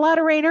we had a lot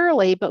of rain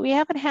early, but we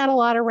haven't had a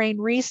lot of rain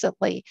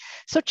recently.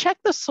 So check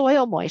the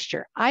soil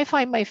moisture. I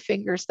find my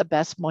fingers the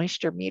best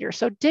moisture meter.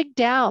 So dig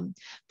down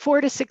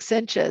 4 to 6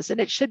 inches and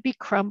it should be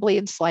crumbly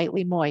and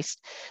slightly moist.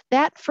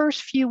 That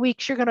first few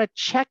weeks, you're going to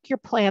check your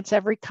plants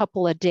every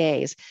couple of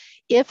days.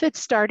 If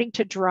it's starting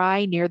to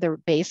dry near the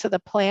base of the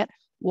plant,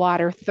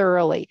 water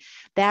thoroughly.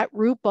 That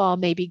root ball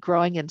may be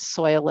growing in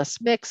soilless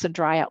mix and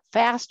dry out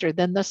faster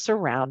than the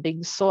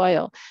surrounding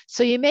soil.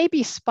 So you may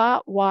be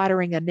spot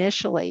watering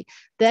initially,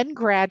 then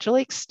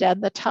gradually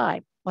extend the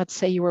time. Let's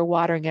say you were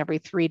watering every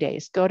 3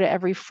 days, go to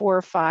every 4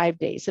 or 5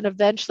 days, and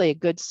eventually a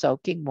good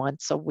soaking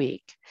once a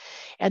week.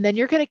 And then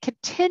you're going to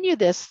continue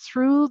this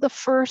through the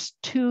first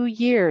 2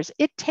 years.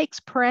 It takes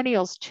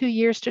perennials 2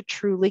 years to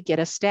truly get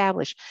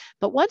established.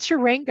 But once your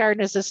rain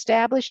garden is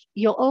established,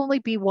 you'll only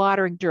be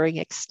watering during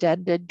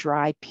extended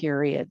dry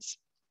periods.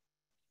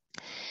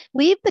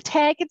 Leave the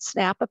tag and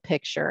snap a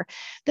picture.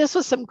 This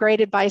was some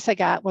great advice I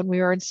got when we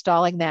were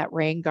installing that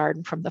rain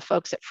garden from the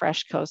folks at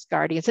Fresh Coast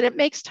Guardians, and it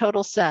makes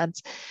total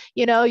sense.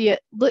 You know,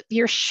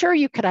 you're sure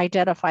you could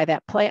identify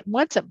that plant.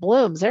 Once it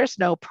blooms, there's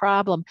no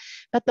problem.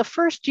 But the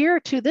first year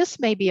or two, this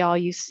may be all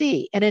you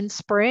see. And in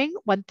spring,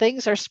 when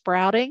things are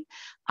sprouting,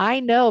 I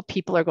know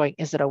people are going,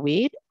 is it a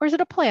weed or is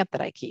it a plant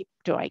that I keep?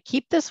 Do I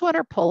keep this one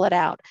or pull it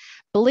out?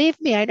 Believe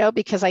me, I know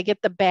because I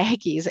get the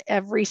baggies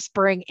every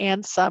spring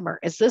and summer.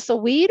 Is this a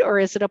weed or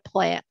is it a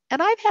plant?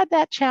 And I've had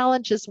that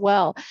challenge as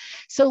well.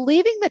 So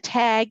leaving the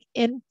tag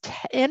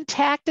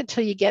intact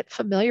until you get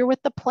familiar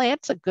with the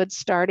plant's a good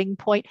starting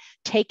point.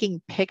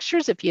 Taking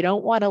pictures if you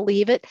don't want to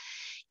leave it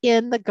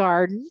in the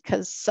garden,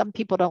 because some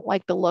people don't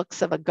like the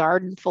looks of a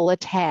garden full of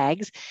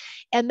tags.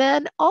 And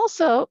then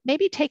also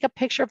maybe take a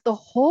picture of the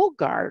whole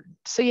garden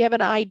so you have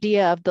an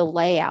idea of the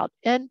layout,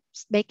 and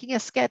making a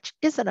sketch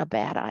isn't a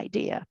bad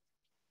idea.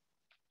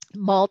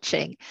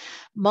 Mulching.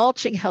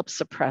 Mulching helps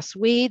suppress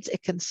weeds,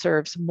 it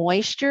conserves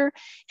moisture,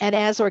 and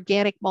as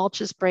organic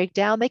mulches break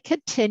down, they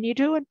continue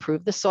to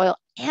improve the soil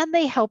and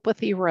they help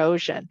with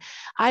erosion.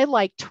 I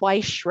like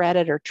twice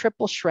shredded or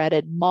triple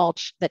shredded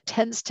mulch that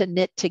tends to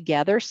knit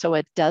together so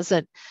it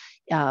doesn't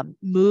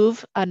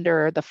move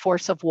under the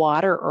force of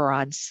water or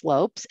on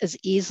slopes as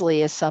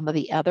easily as some of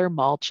the other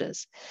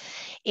mulches.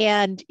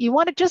 And you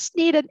want to just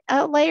need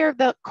a layer.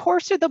 The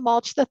coarser the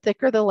mulch, the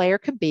thicker the layer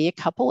can be, a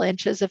couple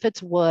inches if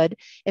it's wood.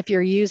 If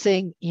you're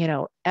using,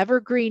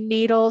 evergreen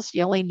needles,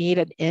 you only need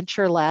an inch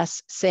or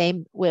less.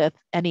 Same with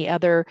any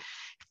other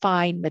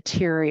fine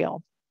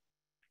material.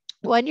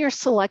 When you're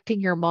selecting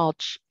your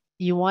mulch,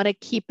 you want to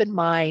keep in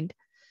mind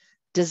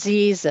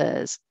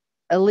diseases,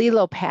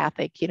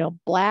 allelopathic,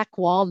 black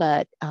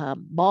walnut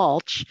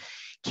mulch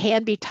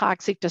can be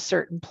toxic to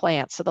certain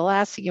plants. So the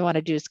last thing you want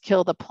to do is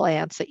kill the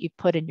plants that you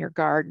put in your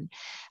garden.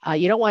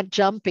 You don't want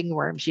jumping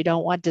worms. You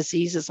don't want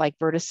diseases like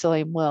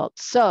verticillium wilt.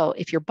 So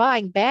if you're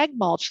buying bag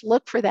mulch,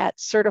 look for that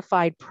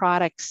certified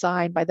product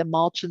signed by the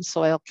Mulch and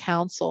Soil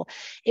Council.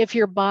 If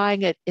you're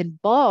buying it in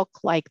bulk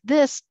like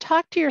this,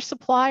 talk to your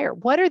supplier.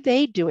 What are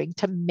they doing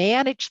to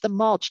manage the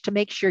mulch to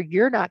make sure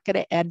you're not going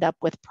to end up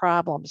with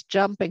problems,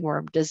 jumping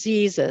worm,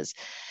 diseases,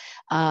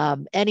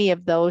 any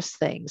of those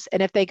things.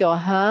 And if they go,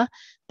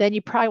 then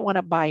you probably want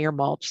to buy your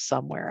mulch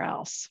somewhere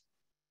else.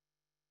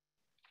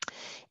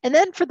 And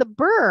then for the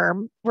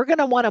berm, we're going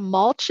to want to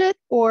mulch it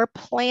or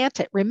plant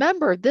it.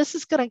 Remember, this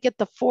is going to get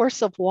the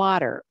force of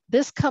water.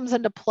 This comes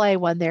into play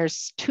when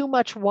there's too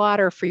much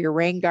water for your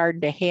rain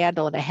garden to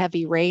handle in a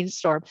heavy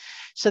rainstorm.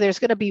 So there's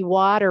going to be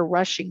water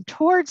rushing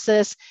towards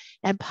this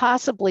and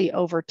possibly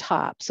over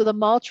top. So the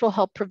mulch will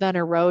help prevent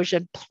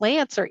erosion.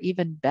 Plants are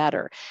even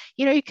better.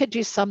 You could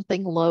do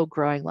something low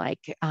growing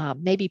like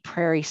maybe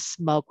prairie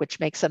smoke, which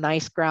makes a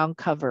nice ground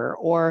cover,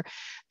 or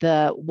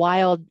the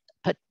wild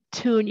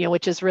petunia,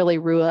 which is really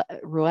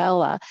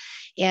ruella,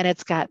 and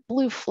it's got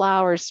blue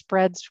flowers,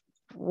 spreads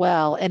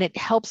well, and it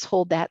helps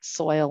hold that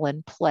soil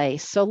in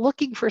place. So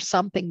looking for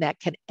something that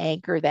can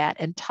anchor that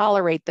and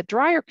tolerate the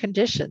drier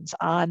conditions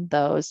on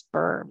those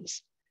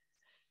berms.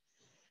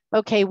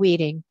 Okay,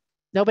 weeding.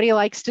 Nobody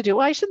likes to do,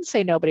 well, I shouldn't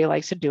say nobody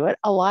likes to do it.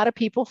 A lot of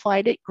people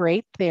find it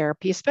great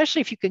therapy,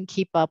 especially if you can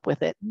keep up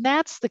with it. And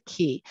that's the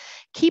key.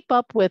 Keep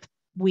up with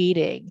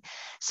weeding.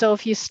 So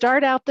if you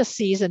start out the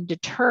season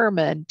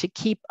determined to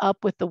keep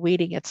up with the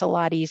weeding, it's a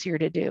lot easier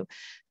to do.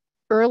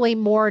 Early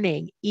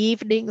morning,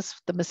 evenings,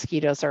 the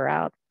mosquitoes are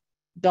out.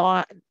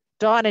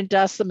 Dawn and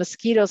dusk, the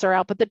mosquitoes are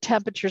out, but the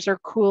temperatures are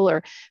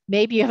cooler.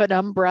 Maybe you have an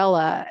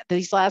umbrella.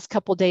 These last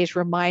couple of days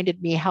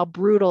reminded me how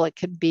brutal it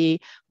can be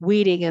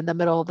weeding in the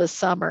middle of the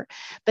summer.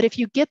 But if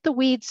you get the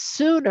weeds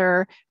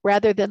sooner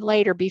rather than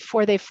later,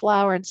 before they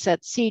flower and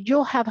set seed,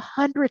 you'll have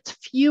hundreds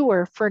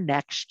fewer for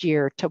next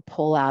year to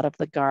pull out of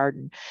the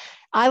garden.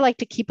 I like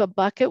to keep a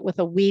bucket with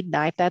a weed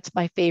knife. That's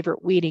my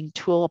favorite weeding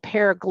tool, a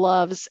pair of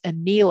gloves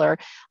and kneeler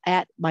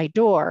at my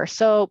door.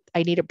 So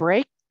I need a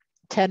break.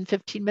 10,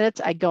 15 minutes,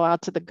 I go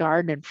out to the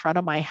garden in front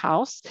of my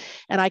house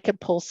and I can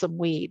pull some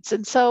weeds.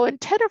 And so in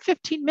 10 or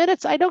 15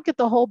 minutes, I don't get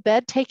the whole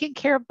bed taken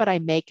care of, but I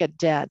make a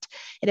dent.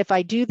 And if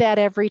I do that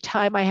every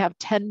time I have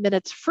 10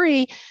 minutes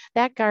free,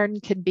 that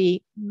garden can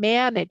be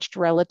managed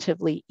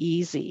relatively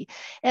easy.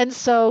 And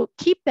so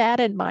keep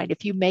that in mind.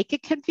 If you make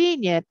it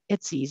convenient,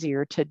 it's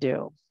easier to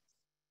do.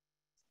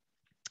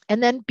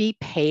 And then be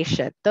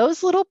patient.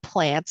 Those little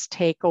plants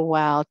take a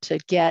while to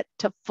get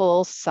to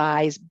full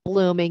size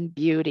blooming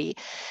beauty.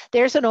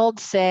 There's an old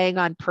saying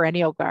on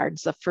perennial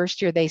gardens: the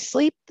first year they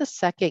sleep, the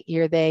second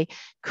year they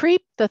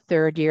creep, the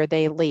third year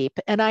they leap.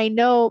 And I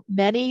know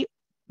many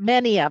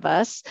of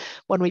us,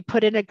 when we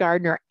put in a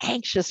garden, are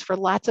anxious for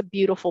lots of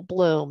beautiful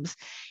blooms.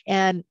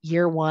 And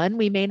year one,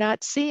 we may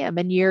not see them.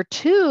 And year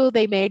two,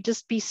 they may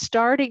just be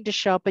starting to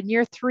show up. And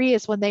year three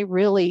is when they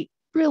really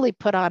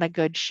put on a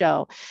good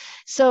show.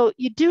 So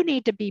you do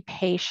need to be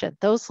patient.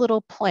 Those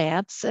little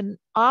plants, and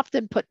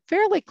often put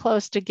fairly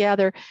close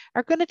together,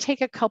 are going to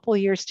take a couple of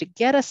years to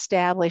get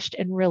established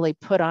and really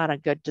put on a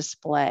good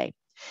display.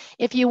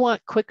 If you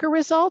want quicker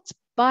results,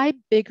 buy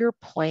bigger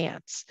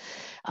plants.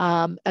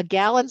 A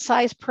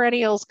gallon-sized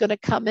perennial is going to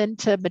come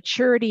into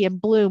maturity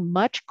and bloom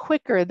much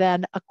quicker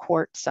than a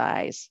quart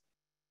size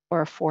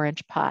or a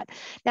 4-inch pot.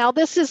 Now,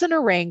 this isn't a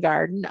rain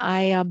garden.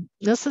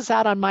 This is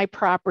out on my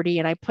property,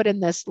 and I put in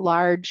this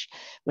large,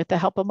 with the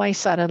help of my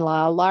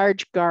son-in-law,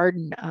 large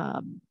garden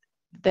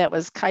that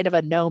was kind of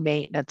a no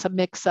maintenance, a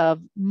mix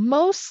of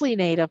mostly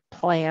native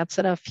plants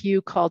and a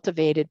few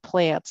cultivated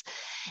plants.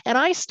 And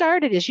I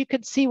started, as you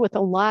can see, with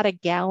a lot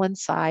of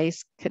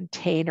gallon-sized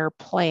container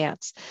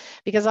plants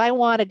because I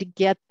wanted to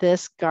get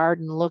this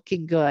garden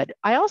looking good.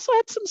 I also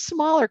had some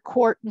smaller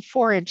quart and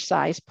 4-inch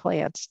size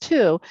plants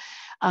too,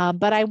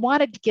 but I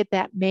wanted to get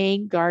that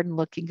main garden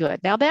looking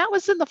good. Now that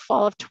was in the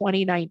fall of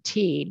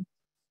 2019.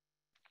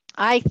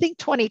 I think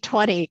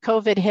 2020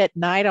 COVID hit,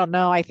 and I don't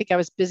know. I think I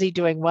was busy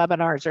doing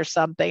webinars or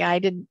something. I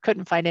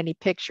couldn't find any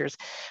pictures.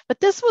 But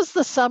this was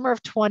the summer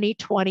of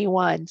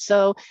 2021.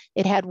 So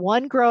it had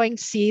one growing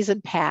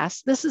season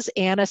pass. This is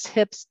Anise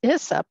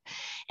hyssop.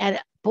 And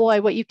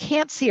boy, what you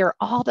can't see are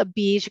all the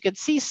bees. You can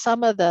see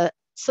some of the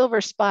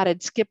silver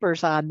spotted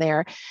skippers on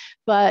there,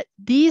 but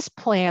these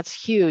plants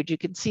huge. You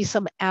can see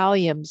some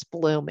alliums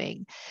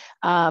blooming.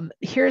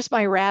 Here's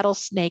my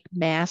rattlesnake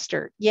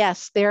master.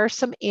 Yes, there are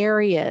some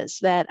areas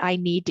that I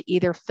need to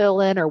either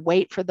fill in or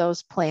wait for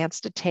those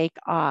plants to take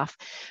off,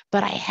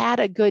 but I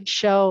had a good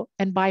show.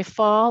 And by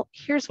fall,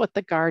 here's what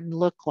the garden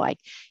looked like.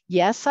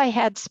 Yes, I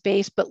had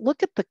space, but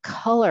look at the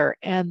color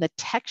and the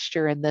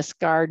texture in this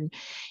garden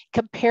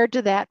compared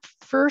to that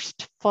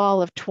first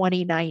fall of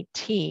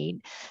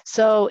 2019.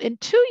 So in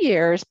 2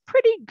 years,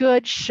 pretty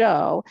good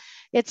show.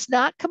 It's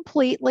not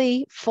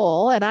completely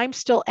full, and I'm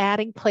still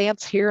adding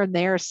plants here and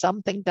there.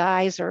 Something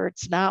dies or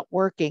it's not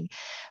working.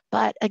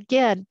 But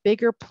again,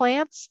 bigger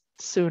plants,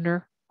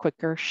 sooner,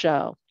 quicker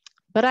show.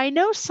 But I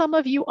know some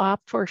of you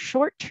opt for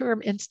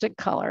short-term instant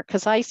color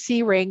because I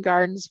see rain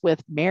gardens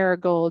with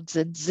marigolds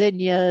and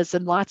zinnias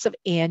and lots of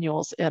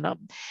annuals in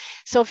them.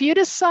 So if you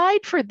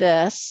decide for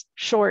this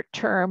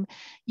short-term,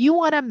 you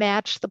want to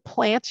match the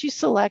plants you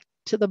select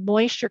to the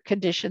moisture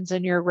conditions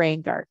in your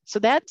rain garden. So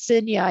that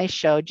zinnia I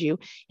showed you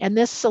and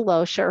this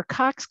celosia or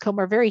coxcomb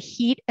are very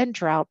heat and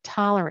drought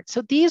tolerant.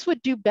 So these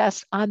would do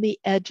best on the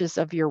edges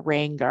of your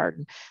rain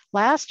garden.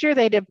 Last year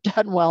they'd have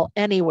done well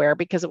anywhere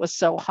because it was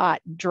so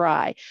hot and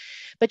dry,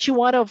 but you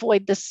want to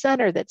avoid the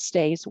center that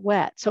stays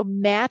wet. So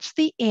match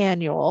the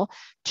annual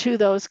to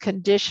those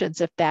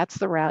conditions if that's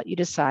the route you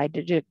decide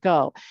to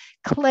go.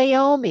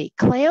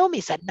 Cleome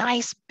is a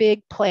nice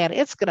big plant.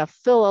 It's going to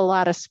fill a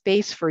lot of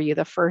space for you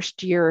the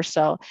first year or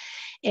so.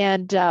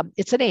 And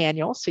it's an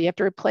annual, so you have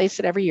to replace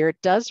it every year.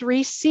 It does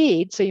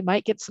reseed, so you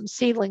might get some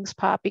seedlings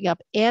popping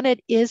up, and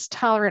it is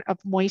tolerant of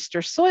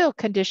moisture soil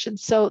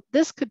conditions. So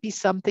this could be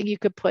something you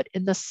could put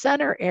in the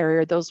center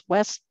area, those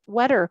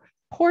wetter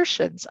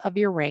portions of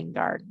your rain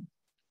garden.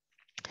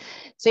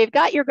 So you've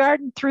got your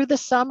garden through the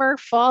summer.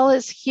 Fall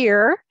is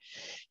here.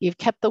 You've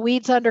kept the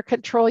weeds under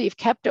control. You've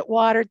kept it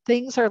watered.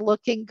 Things are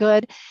looking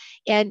good.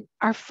 And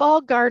our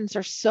fall gardens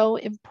are so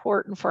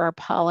important for our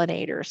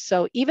pollinators.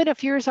 So even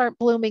if yours aren't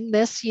blooming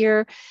this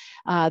year,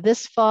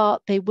 this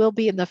fall, they will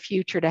be in the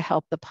future to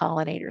help the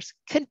pollinators.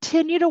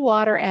 Continue to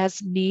water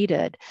as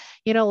needed.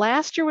 You know,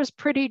 last year was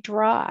pretty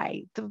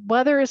dry. The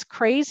weather is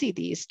crazy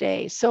these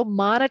days. So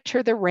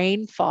monitor the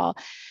rainfall.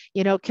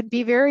 You know, it can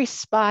be very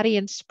spotty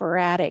and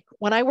sporadic.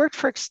 When I worked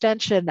for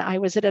Extension, I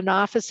was at an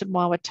office in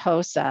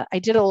Wauwatosa. I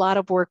did a lot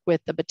of work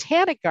with the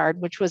Botanic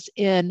Garden, which was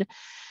in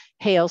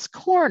Hales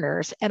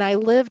Corners, and I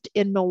lived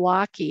in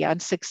Milwaukee on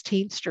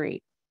 16th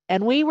Street.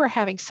 And we were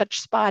having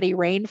such spotty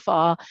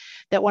rainfall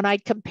that when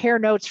I'd compare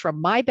notes from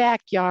my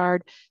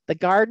backyard, the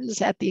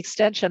gardens at the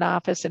extension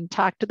office, and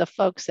talk to the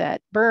folks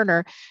at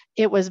Burner,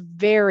 it was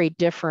very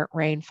different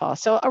rainfall.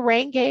 So a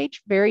rain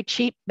gauge, very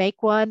cheap,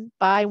 make one,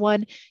 buy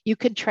one. You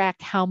can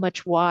track how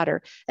much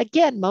water.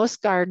 Again,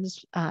 most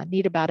gardens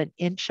need about an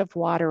inch of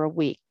water a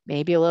week,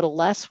 maybe a little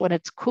less when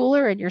it's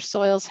cooler and your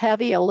soil's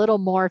heavy, a little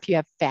more if you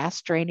have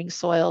fast draining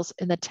soils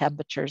and the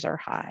temperatures are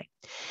high.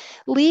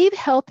 Leave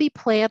healthy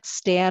plants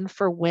stand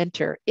for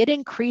winter. It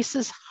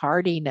increases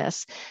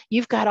hardiness.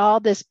 You've got all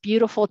this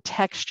beautiful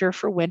texture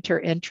for winter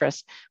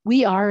interest.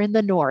 We are in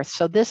the north,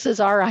 so this is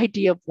our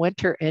idea of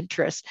winter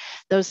interest.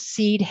 Those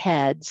seed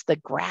heads, the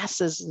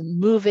grasses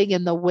moving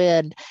in the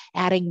wind,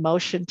 adding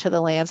motion to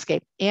the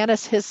landscape.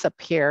 Anise hyssop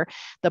here,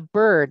 the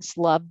birds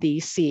love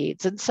these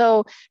seeds. And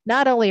so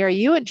not only are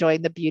you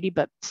enjoying the beauty,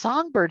 but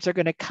songbirds are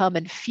going to come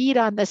and feed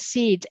on the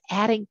seeds,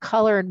 adding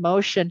color and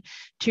motion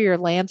to your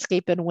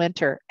landscape in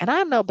winter. And I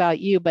don't know about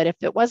you, but if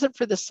it wasn't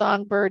for the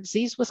songbirds,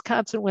 these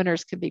Wisconsin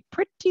winters can be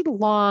pretty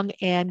long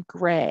and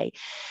gray.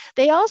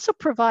 They also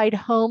provide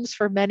homes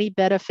for many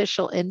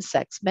beneficial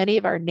insects. Many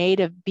of our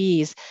native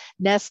bees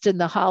nest in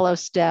the hollow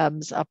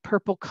stems of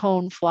purple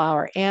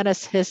coneflower,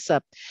 anise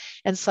hyssop,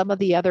 and some of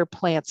the other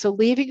plants. So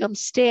leaving them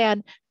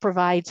stand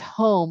provides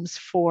homes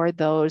for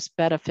those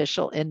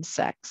beneficial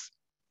insects.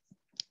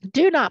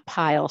 Do not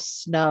pile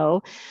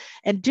snow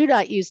and do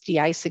not use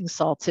de-icing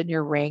salts in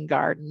your rain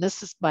garden.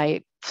 This is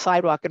my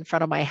sidewalk in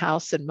front of my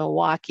house in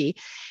Milwaukee.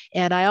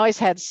 And I always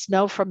had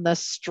snow from the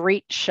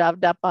street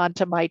shoved up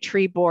onto my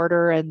tree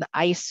border and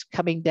ice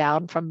coming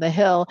down from the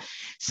hill.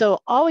 So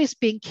always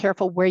being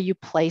careful where you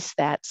place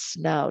that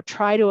snow.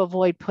 Try to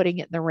avoid putting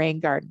it in the rain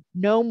garden.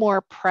 No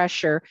more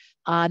pressure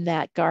on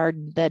that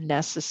garden than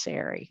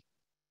necessary.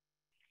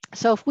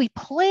 So if we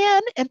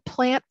plan and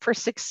plant for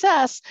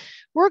success,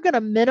 we're going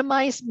to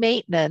minimize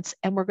maintenance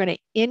and we're going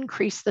to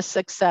increase the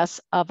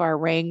success of our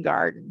rain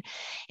garden.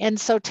 And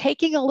so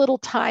taking a little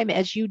time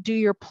as you do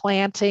your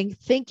planting,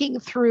 thinking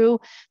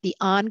through the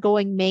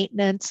ongoing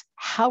maintenance,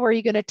 how are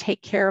you going to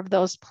take care of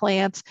those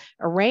plants,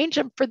 arrange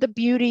them for the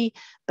beauty,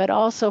 but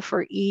also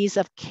for ease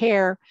of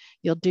care,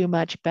 you'll do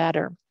much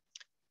better.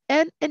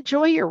 and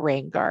enjoy your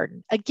rain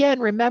garden. Again,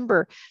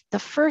 remember, the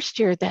first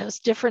year, those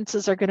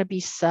differences are going to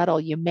be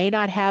subtle. You may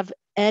not have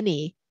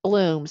any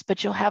blooms,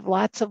 but you'll have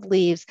lots of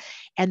leaves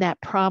and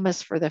that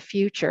promise for the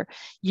future.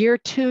 Year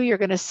 2, you're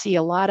going to see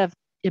a lot of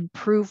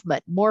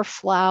improvement, more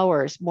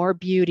flowers, more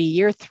beauty.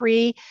 Year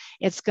 3,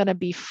 it's going to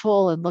be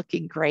full and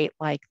looking great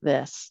like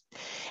this.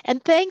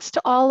 And thanks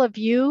to all of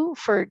you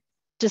for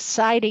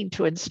deciding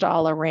to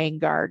install a rain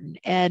garden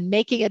and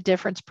making a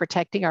difference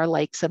protecting our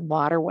lakes and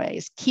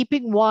waterways,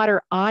 keeping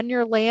water on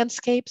your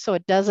landscape so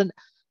it doesn't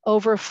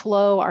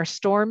overflow our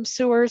storm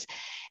sewers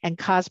and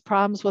cause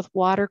problems with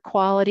water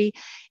quality.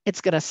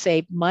 It's going to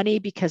save money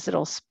because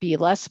it'll be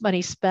less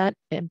money spent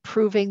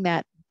improving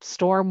that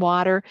storm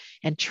water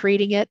and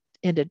treating it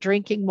into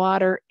drinking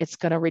water. It's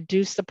going to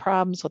reduce the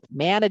problems with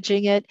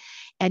managing it,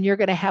 and you're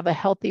going to have a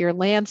healthier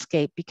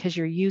landscape because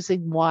you're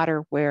using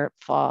water where it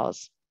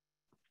falls.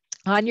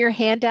 On your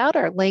handout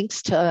are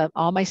links to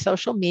all my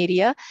social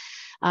media.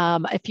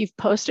 If you've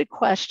posted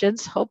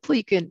questions, hopefully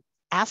you can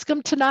ask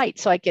them tonight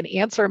so I can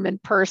answer them in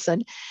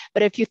person.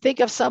 But if you think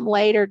of some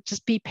later,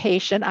 just be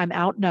patient. I'm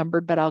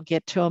outnumbered, but I'll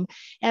get to them.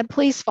 And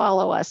please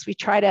follow us. We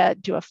try to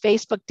do a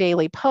Facebook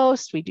daily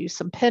post. We do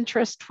some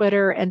Pinterest,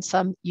 Twitter, and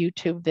some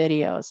YouTube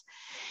videos.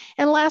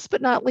 And last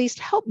but not least,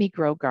 help me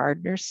grow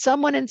gardeners.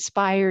 Someone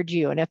inspired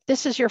you. And if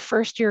this is your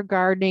first year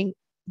gardening,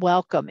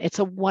 welcome. It's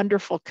a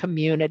wonderful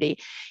community.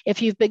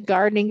 If you've been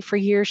gardening for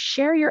years,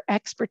 share your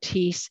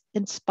expertise,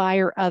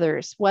 inspire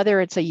others, whether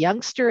it's a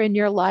youngster in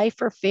your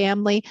life or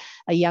family,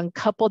 a young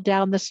couple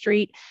down the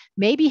street,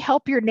 maybe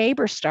help your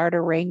neighbor start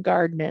a rain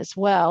garden as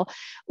well,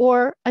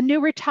 or a new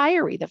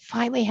retiree that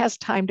finally has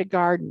time to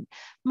garden.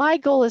 My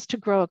goal is to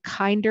grow a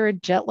kinder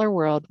and gentler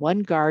world, one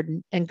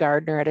garden and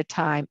gardener at a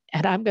time,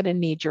 and I'm going to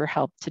need your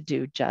help to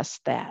do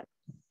just that.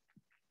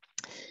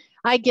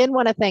 I again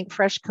want to thank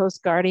Fresh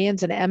Coast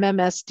Guardians and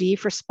MMSD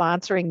for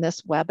sponsoring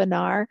this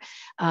webinar.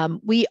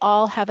 We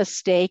all have a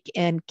stake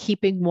in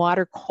keeping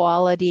water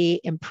quality,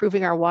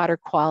 improving our water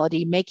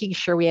quality, making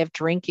sure we have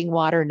drinking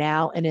water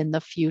now and in the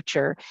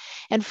future.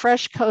 And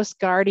Fresh Coast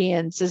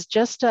Guardians is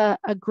just a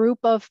group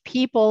of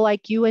people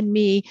like you and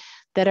me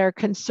that are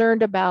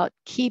concerned about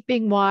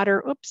keeping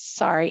water,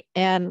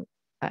 and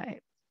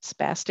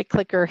spastic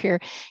clicker here,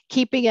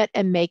 keeping it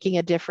and making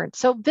a difference.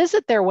 So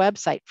visit their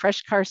website,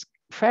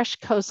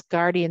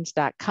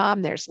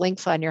 freshcoastguardians.com. There's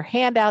links on your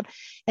handout,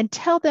 and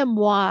tell them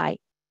why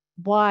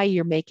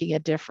you're making a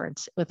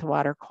difference with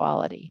water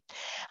quality.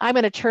 I'm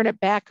going to turn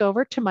it back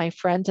over to my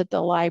friends at the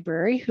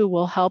library who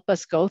will help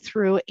us go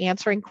through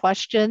answering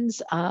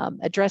questions,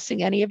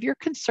 addressing any of your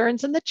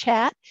concerns in the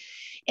chat.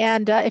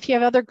 And if you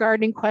have other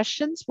gardening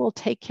questions, we'll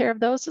take care of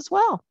those as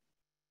well.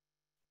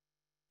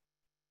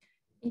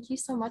 Thank you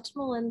so much,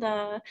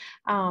 Melinda.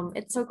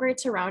 It's so great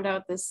to round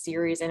out this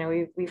series. I know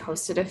we've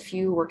hosted a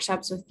few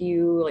workshops with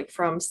you, like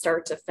from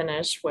start to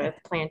finish with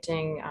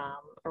planting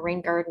a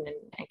rain garden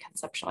and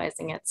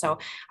conceptualizing it. So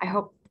I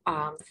hope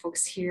the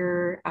folks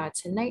here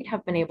tonight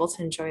have been able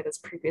to enjoy those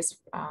previous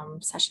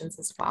sessions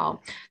as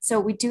well. So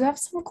we do have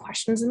some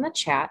questions in the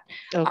chat.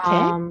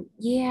 Okay.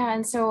 Yeah,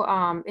 and so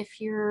if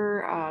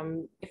you're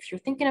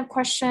thinking of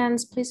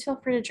questions, please feel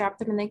free to drop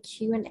them in the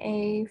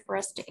Q&A for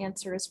us to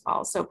answer as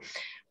well. So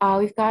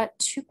we've got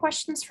 2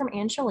 questions from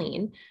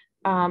Angeline.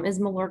 Is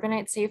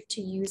Milorganite safe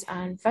to use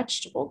on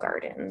vegetable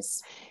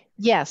gardens?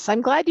 Yes,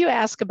 I'm glad you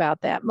asked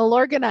about that.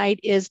 Milorganite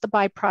is the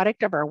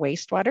byproduct of our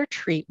wastewater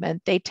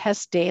treatment. They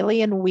test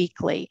daily and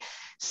weekly.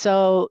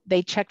 So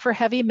they check for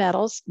heavy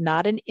metals,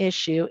 not an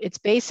issue. It's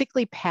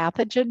basically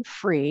pathogen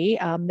free.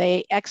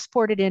 They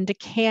export it into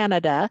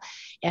Canada,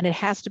 and it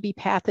has to be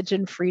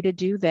pathogen free to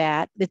do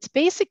that. It's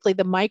basically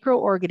the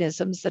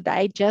microorganisms that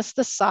digest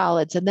the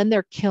solids, and then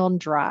they're kiln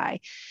dry.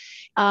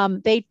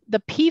 The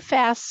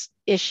PFAS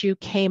issue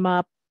came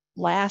up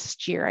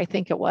last year, I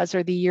think it was,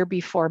 or the year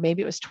before,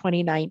 maybe it was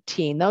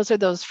 2019. Those are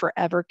those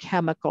forever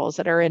chemicals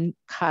that are in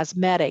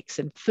cosmetics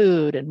and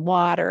food and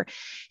water.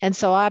 And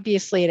so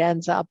obviously it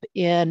ends up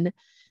in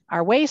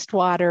our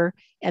wastewater,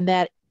 and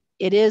that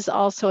it is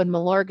also in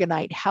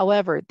Milorganite.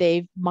 However,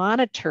 they've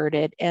monitored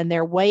it and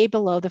they're way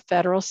below the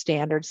federal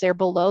standards. They're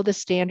below the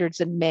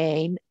standards in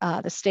Maine,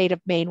 the state of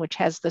Maine, which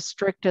has the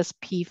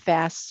strictest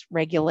PFAS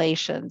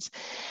regulations.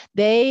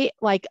 They,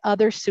 like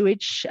other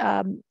sewage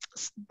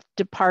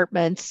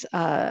departments,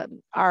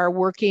 are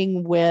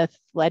working with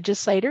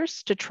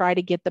legislators to try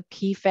to get the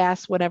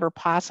PFAS, whenever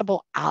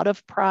possible, out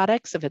of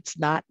products if it's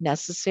not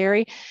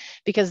necessary,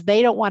 because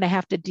they don't want to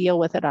have to deal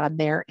with it on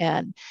their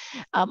end.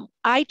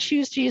 I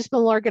choose to use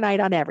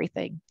Milorganite on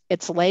everything.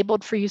 It's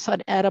labeled for use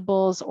on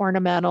edibles,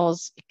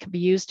 ornamentals. It can be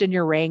used in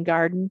your rain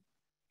garden.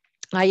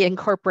 I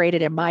incorporate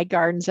it in my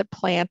gardens at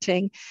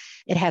planting.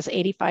 It has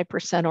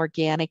 85%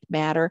 organic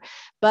matter,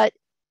 but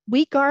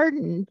we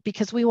garden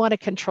because we want to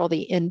control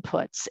the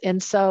inputs.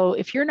 And so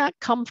if you're not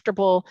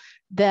comfortable,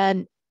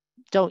 then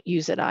don't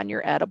use it on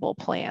your edible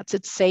plants.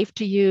 It's safe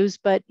to use,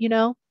 but you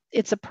know,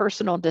 it's a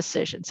personal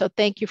decision. So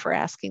thank you for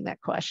asking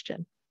that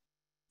question.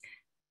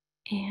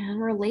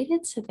 And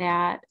related to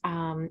that,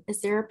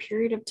 is there a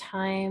period of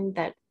time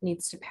that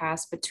needs to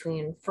pass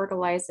between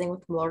fertilizing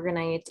with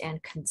Milorganite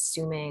and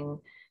consuming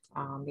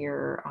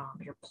your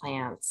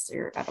plants,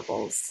 your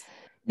edibles?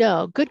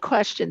 No, good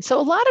question. So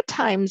a lot of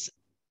times,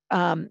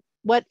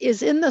 what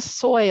is in the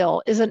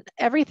soil isn't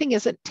everything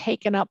isn't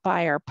taken up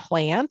by our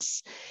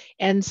plants,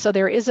 and so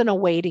there isn't a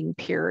waiting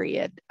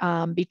period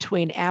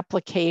between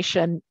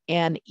application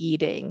and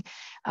eating.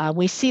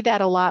 We see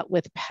that a lot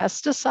with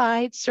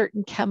pesticides,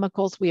 certain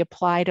chemicals we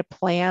apply to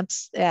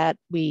plants that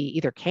we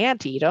either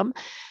can't eat them.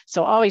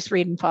 So always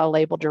read and follow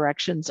label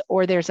directions,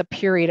 or there's a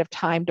period of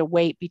time to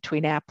wait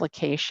between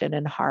application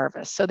and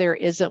harvest. So there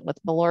isn't with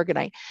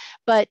Milorganite.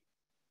 But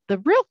the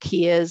real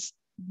key is,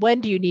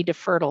 when do you need to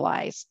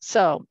fertilize?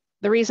 So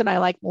the reason I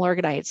like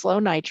Milorganite, it's low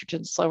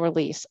nitrogen, slow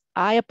release.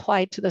 I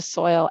apply to the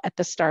soil at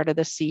the start of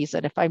the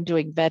season if I'm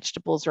doing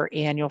vegetables or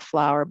annual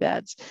flower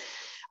beds.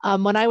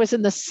 When I was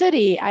in the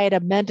city, I had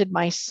amended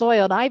my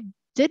soil and I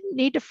didn't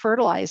need to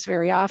fertilize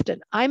very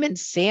often. I'm in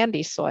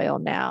sandy soil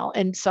now.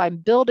 And so I'm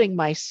building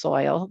my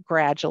soil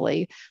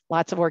gradually,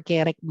 lots of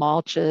organic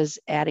mulches,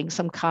 adding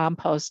some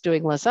compost,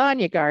 doing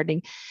lasagna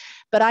gardening,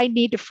 but I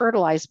need to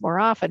fertilize more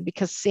often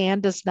because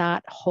sand does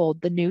not hold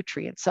the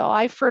nutrients. So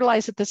I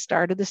fertilize at the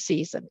start of the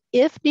season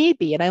if need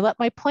be. And I let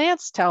my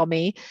plants tell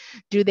me,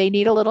 do they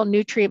need a little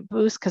nutrient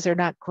boost because they're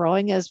not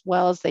growing as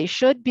well as they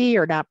should be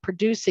or not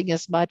producing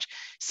as much?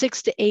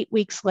 6 to 8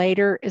 weeks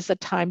later is the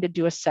time to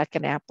do a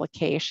second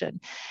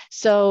application.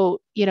 So,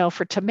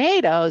 for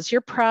tomatoes, you're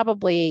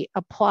probably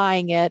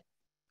applying it,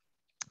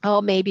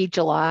 maybe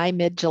July,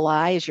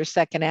 mid-July is your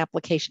second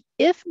application,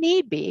 if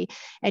need be.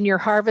 And you're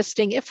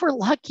harvesting, if we're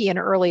lucky, in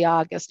early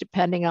August,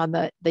 depending on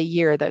the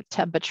year, the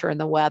temperature and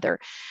the weather.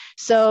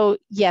 So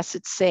yes,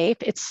 it's safe.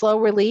 It's slow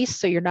release,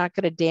 so you're not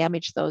going to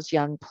damage those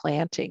young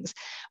plantings.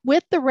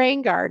 With the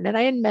rain garden, and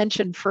I didn't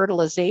mention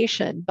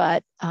fertilization,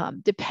 but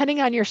depending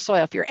on your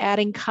soil, if you're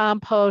adding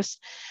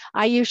compost,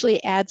 I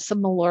usually add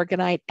some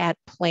Milorganite at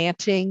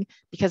planting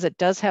because it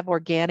does have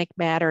organic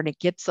matter and it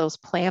gets those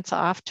plants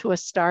off to a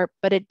start,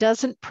 but it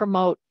doesn't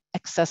promote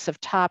excessive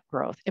top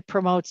growth. It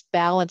promotes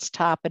balanced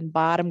top and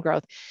bottom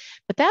growth.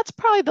 But that's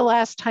probably the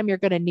last time you're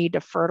going to need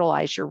to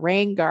fertilize your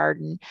rain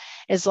garden,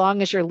 as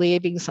long as you're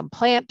leaving some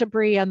plant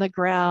debris on the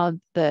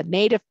ground. The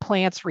native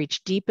plants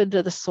reach deep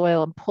into the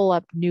soil and pull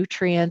up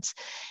nutrients.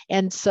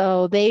 And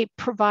so they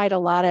provide a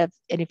lot of,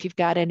 and if you've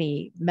got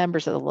any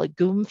members of the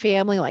legume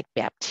family like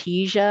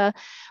Baptisia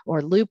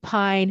or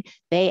lupine,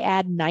 they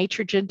add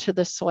nitrogen to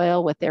the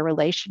soil with their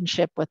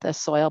relationship with the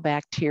soil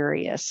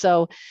bacteria.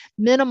 So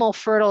minimal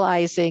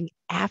fertilizing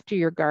after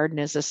your garden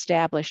is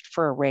established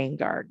for a rain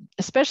garden,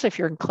 especially if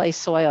you're in clay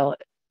soil.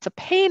 It's a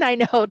pain, I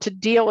know, to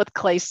deal with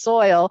clay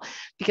soil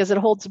because it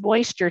holds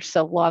moisture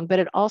so long, but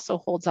it also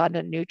holds on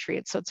to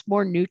nutrients. So it's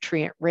more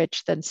nutrient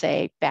rich than,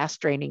 say,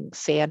 fast draining,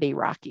 sandy,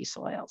 rocky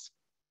soils.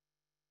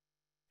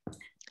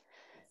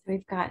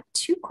 We've got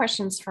two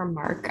questions from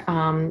Mark.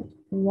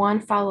 One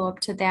follow-up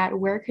to that,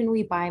 where can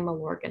we buy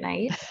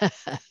Milorganite?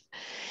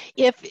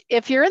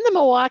 If you're in the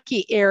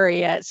Milwaukee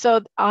area,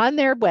 so on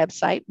their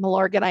website,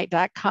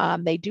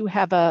 milorganite.com, they do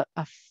have a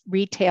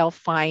retail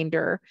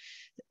finder,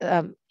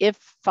 if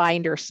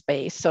finder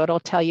space. So it'll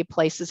tell you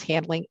places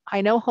handling.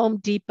 I know Home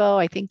Depot,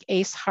 I think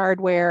Ace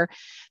Hardware,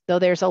 though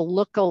there's a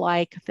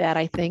look-alike that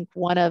I think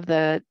one of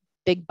the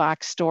big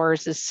box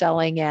stores is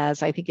selling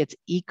as, I think it's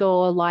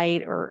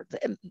Ecolite, or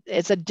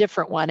it's a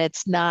different one.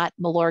 It's not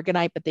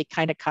Milorganite, but they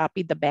kind of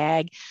copied the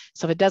bag.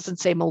 So if it doesn't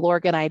say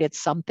Milorganite, it's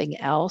something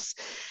else.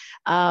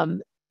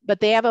 But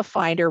they have a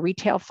finder,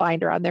 retail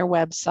finder on their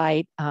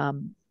website.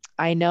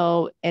 I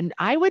know, and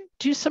I would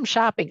do some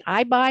shopping.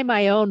 I buy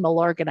my own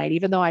Milorganite,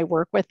 even though I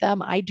work with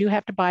them. I do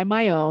have to buy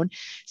my own.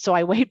 So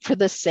I wait for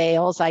the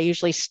sales. I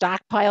usually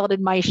stockpile it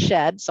in my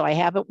shed, so I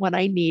have it when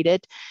I need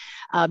it.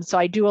 So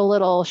I do a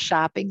little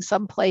shopping.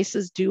 Some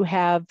places do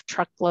have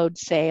truckload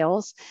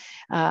sales.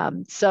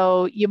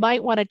 So you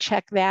might want to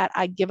check that.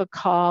 I'd give a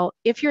call.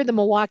 If you're in the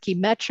Milwaukee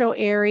metro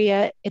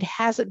area, it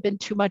hasn't been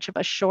too much of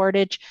a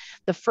shortage.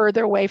 The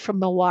further away from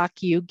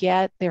Milwaukee you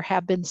get, there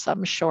have been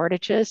some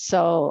shortages.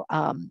 So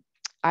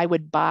I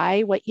would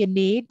buy what you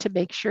need to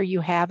make sure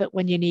you have it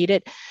when you need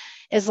it.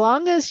 As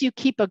long as you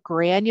keep a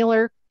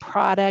granular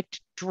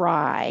product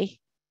dry,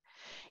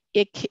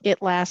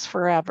 it lasts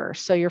forever.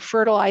 So your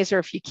fertilizer,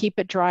 if you keep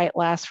it dry, it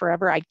lasts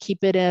forever. I'd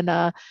keep it in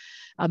a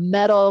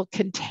metal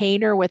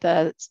container with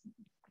a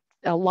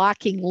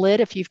locking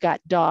lid if you've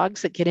got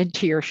dogs that get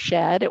into your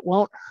shed. It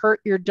won't hurt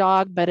your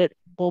dog, but it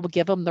will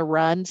give them the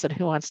runs, and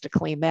who wants to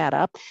clean that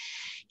up?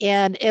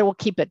 And it will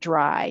keep it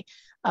dry,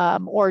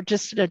 or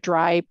just in a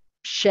dry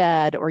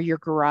shed or your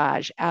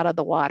garage out of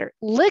the water.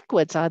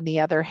 Liquids, on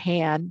the other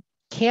hand,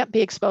 can't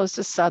be exposed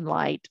to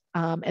sunlight,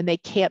 and they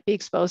can't be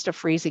exposed to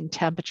freezing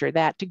temperature.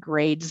 That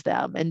degrades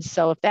them. And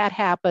so if that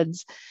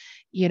happens,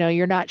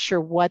 you're not sure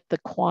what the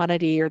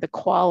quantity or the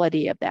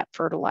quality of that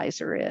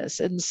fertilizer is.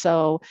 And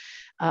so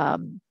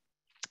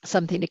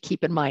something to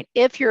keep in mind.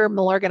 If your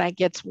Milorganite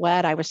gets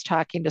wet, I was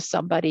talking to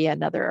somebody,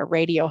 a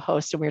radio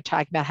host, and we were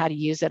talking about how to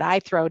use it. I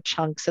throw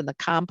chunks in the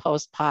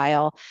compost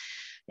pile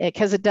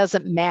because it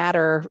doesn't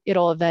matter.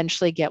 It'll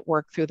eventually get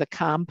worked through the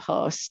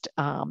compost.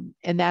 And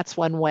that's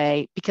one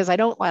way, because I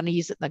don't want to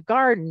use it in the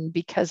garden,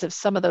 because if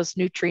some of those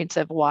nutrients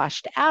have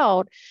washed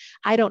out,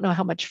 I don't know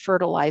how much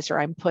fertilizer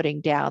I'm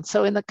putting down.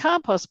 So in the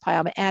compost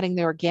pile, I'm adding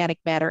the organic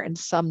matter and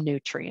some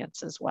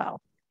nutrients as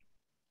well.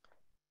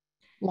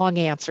 Long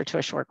answer to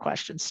a short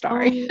question, Oh,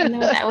 sorry. no,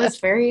 that was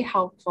very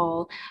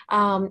helpful.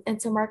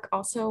 And so Mark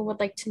also would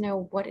like to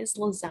know, what is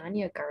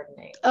lasagna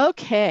gardening?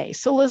 Okay,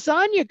 so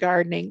lasagna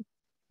gardening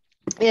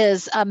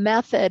is a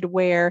method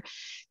where,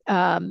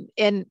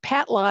 and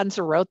Pat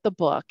Lonza wrote the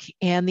book,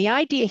 and the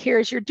idea here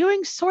is you're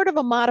doing sort of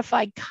a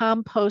modified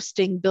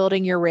composting,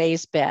 building your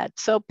raised bed.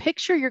 So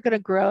picture you're going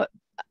to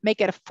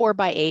make it a 4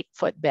 by 8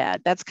 foot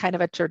bed. That's kind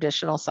of a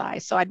traditional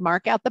size. So I'd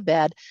mark out the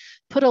bed,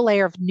 put a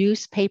layer of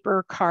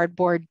newspaper,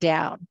 cardboard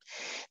down.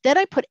 Then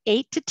I put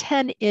 8 to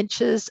 10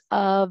 inches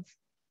of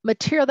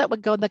material that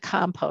would go in the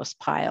compost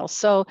pile.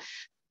 So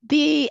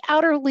the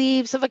outer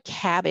leaves of a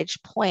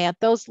cabbage plant,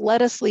 those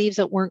lettuce leaves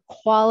that weren't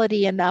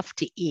quality enough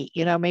to eat,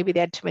 maybe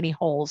they had too many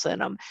holes in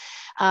them.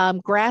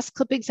 Grass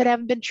clippings that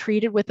haven't been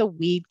treated with a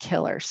weed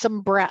killer.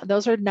 Some brown,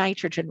 those are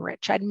nitrogen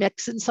rich. I'd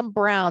mix in some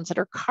browns that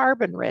are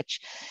carbon rich.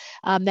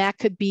 That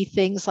could be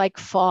things like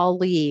fall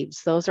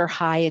leaves. Those are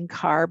high in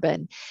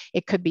carbon.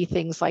 It could be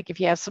things like if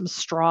you have some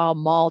straw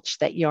mulch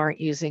that you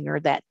aren't using, or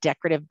that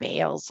decorative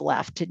bales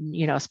left, and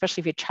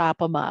especially if you chop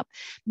them up,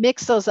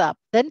 mix those up.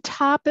 Then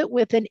top it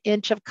with an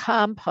inch of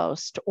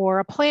compost or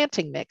a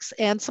planting mix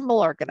and some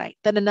Milorganite.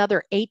 Then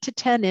another 8 to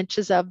 10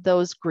 inches of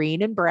those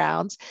green and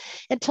browns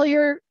until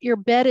your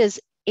bed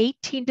is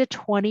 18 to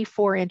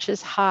 24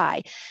 inches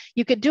high.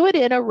 You could do it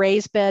in a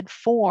raised bed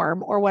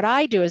form, or what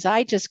I do is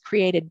I just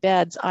created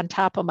beds on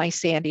top of my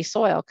sandy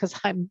soil, because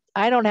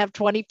I don't have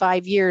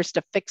 25 years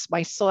to fix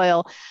my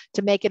soil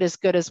to make it as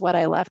good as what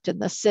I left in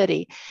the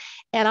city.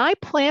 And I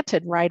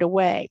planted right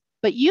away.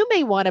 But you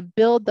may want to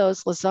build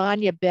those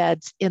lasagna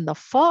beds in the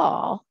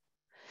fall.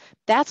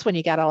 That's when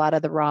you got a lot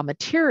of the raw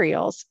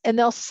materials, and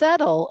they'll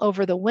settle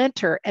over the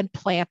winter and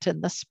plant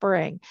in the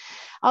spring.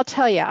 I'll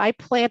tell you, I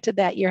planted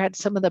that year, had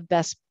some of the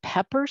best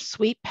peppers,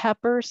 sweet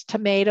peppers,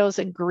 tomatoes,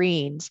 and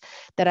greens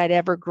that I'd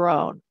ever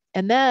grown.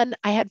 And then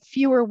I had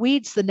fewer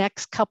weeds the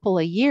next couple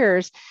of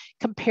years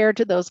compared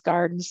to those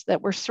gardens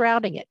that were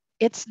surrounding it.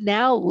 It's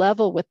now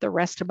level with the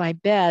rest of my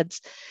beds,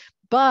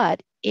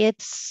 but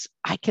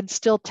I can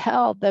still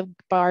tell the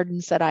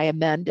gardens that I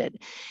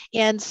amended.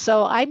 And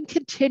so I'm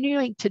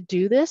continuing to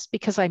do this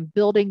because I'm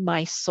building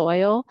my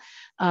soil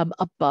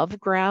above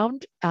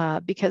ground,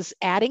 because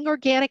adding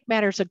organic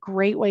matter is a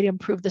great way to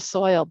improve the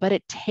soil, but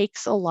it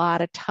takes a lot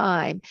of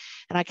time.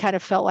 And I kind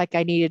of felt like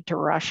I needed to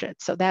rush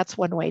it. So that's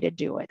one way to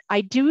do it.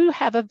 I do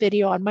have a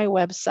video on my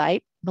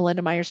website,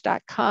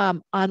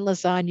 melindamyers.com, on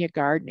lasagna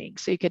gardening.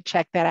 So you could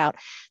check that out.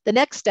 The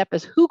next step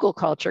is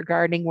hugelkultur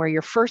gardening, where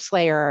your first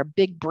layer are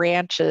big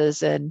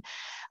branches and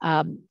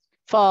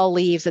fall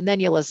leaves, and then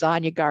you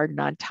lasagna garden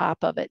on top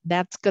of it.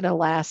 That's going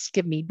to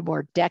give me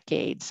more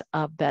decades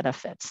of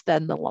benefits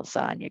than the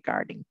lasagna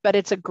gardening. But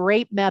it's a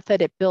great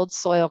method. It builds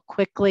soil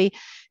quickly,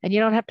 and you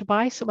don't have to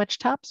buy so much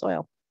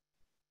topsoil.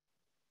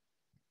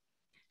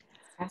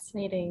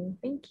 Fascinating.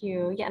 Thank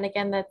you. Yeah, and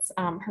again, that's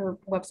her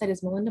website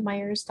is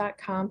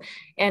melindamyers.com,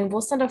 and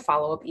we'll send a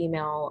follow-up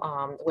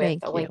email with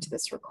Thank a you. link to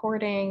this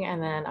recording,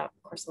 and then of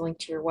course a link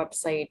to your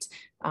website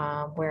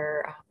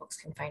where folks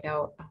can find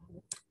out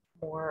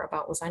more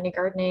about lasagna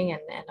gardening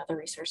and other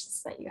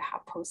resources that you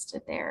have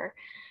posted there.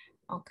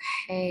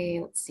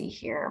 Okay, let's see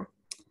here.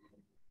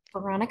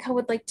 Veronica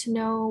would like to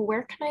know,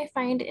 where can I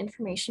find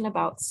information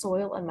about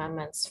soil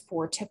amendments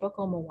for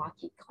typical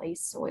Milwaukee clay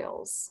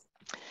soils?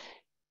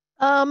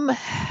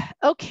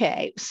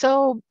 Okay,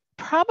 so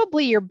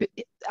probably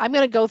I'm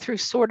going to go through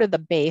sort of the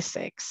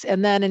basics.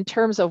 And then in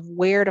terms of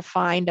where to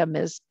find them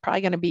is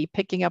probably going to be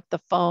picking up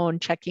the phone,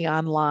 checking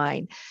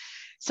online.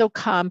 So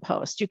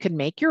compost, you can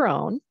make your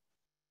own.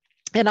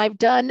 And I've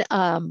done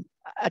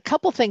a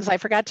couple things I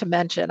forgot to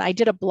mention. I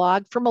did a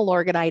blog for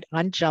Milorganite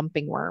on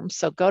jumping worms.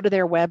 So go to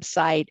their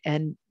website,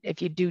 and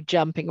if you do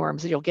jumping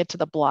worms, you'll get to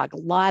the blog. A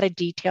lot of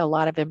detail, a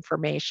lot of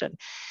information.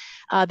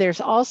 There's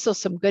also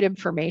some good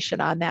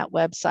information on that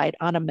website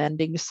on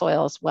amending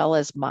soil as well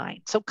as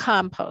mine. So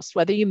compost,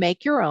 whether you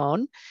make your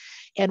own,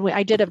 and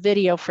I did a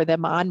video for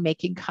them on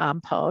making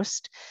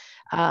compost,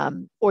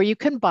 or you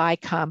can buy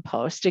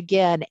compost.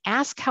 Again,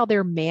 ask how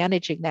they're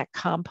managing that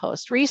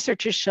compost.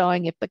 Research is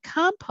showing if the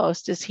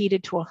compost is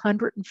heated to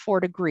 104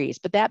 degrees,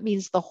 but that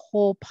means the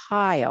whole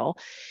pile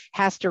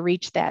has to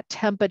reach that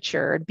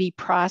temperature and be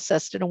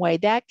processed in a way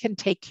that can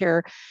take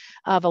care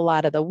of a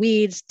lot of the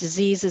weeds,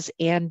 diseases,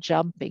 and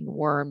jumping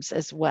worms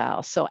as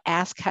well. So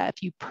ask how,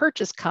 if you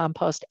purchase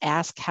compost,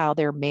 ask how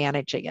they're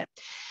managing it.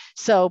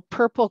 So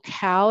Purple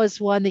Cow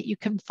is one that you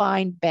can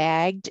find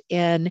bagged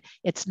in,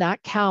 it's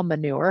not cow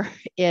manure,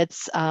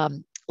 it's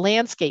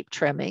landscape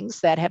trimmings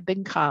that have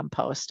been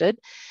composted.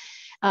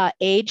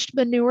 Aged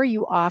manure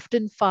you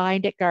often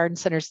find at garden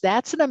centers.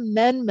 That's an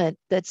amendment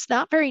that's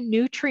not very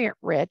nutrient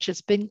rich.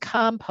 It's been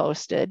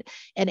composted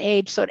and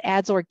aged, so it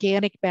adds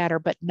organic matter,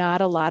 but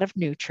not a lot of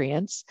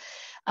nutrients.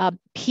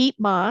 Peat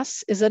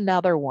moss is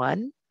another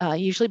one,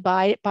 usually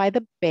by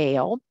the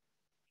bale.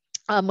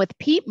 With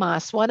peat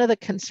moss, one of the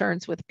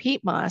concerns with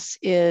peat moss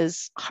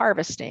is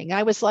harvesting.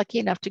 I was lucky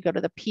enough to go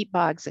to the peat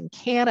bogs in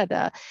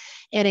Canada.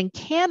 And in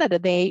Canada,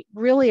 they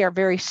really are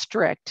very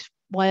strict.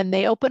 When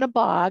they open a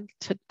bog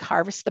to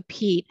harvest the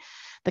peat,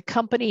 the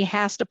company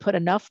has to put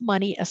enough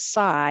money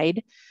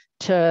aside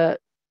to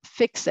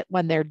fix it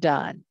when they're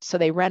done. So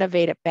they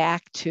renovate it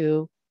back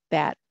to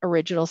that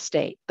original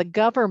state. The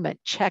government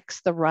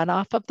checks the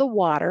runoff of the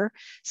water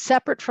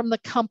separate from the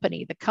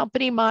company. The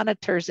company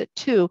monitors it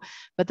too,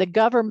 but the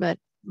government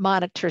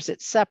monitors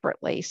it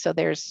separately. So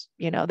there's,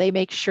 they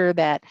make sure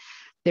that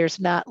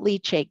there's not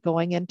leachate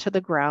going into the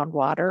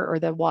groundwater or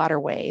the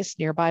waterways,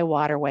 nearby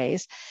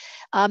waterways.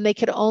 They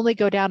could only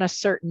go down a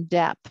certain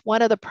depth.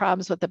 One of the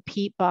problems with the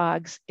peat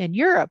bogs in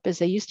Europe is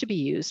they used to be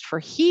used for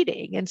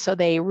heating. And so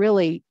they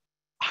really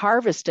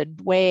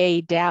harvested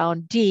way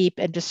down deep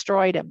and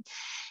destroyed them.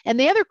 And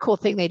the other cool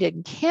thing they did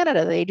in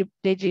Canada,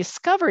 they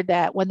discovered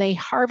that when they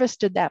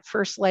harvested that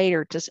first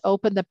layer to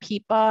open the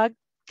peat bog,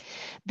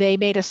 they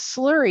made a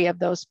slurry of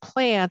those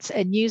plants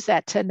and used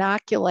that to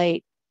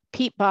inoculate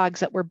peat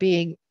bogs that were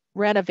being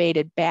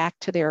renovated back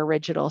to their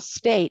original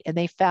state. And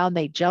they found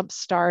they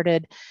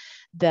jump-started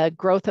the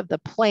growth of the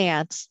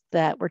plants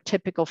that were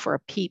typical for a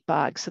peat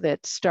bog, so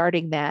that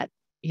starting that,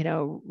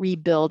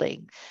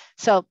 rebuilding.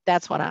 So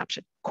that's one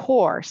option.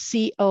 Coir,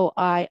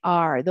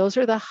 C-O-I-R. Those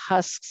are the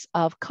husks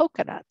of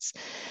coconuts.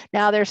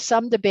 Now, there's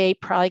some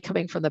debate probably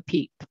coming from the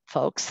peat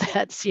folks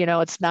that's,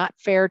 it's not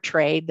fair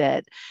trade,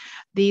 that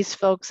these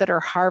folks that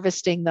are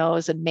harvesting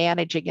those and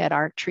managing it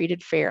aren't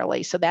treated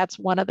fairly. So that's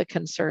one of the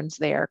concerns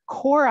there.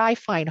 Coir, I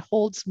find,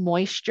 holds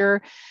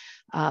moisture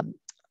a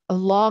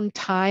long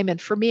time. And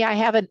for me, I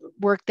haven't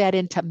worked that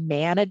into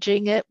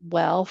managing it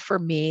well for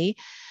me.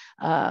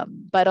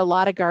 But a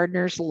lot of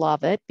gardeners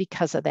love it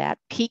because of that.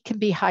 Peat can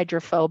be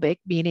hydrophobic,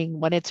 meaning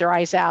when it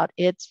dries out,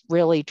 it's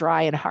really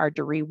dry and hard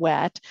to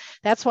re-wet.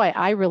 That's why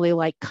I really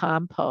like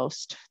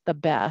compost the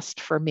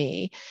best for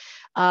me.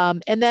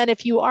 And then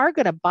if you are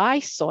going to buy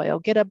soil,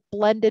 get a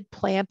blended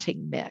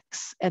planting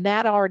mix. And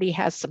that already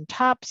has some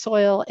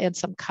topsoil and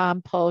some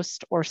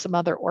compost or some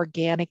other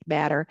organic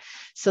matter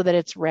so that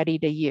it's ready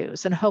to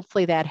use. And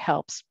hopefully that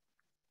helps.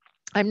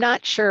 I'm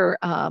not sure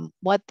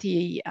what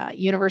the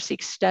University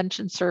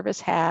Extension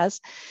Service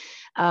has.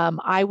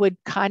 I would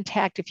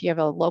contact, if you have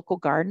a local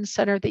garden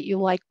center that you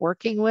like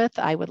working with,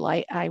 I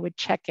would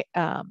check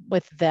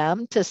with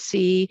them to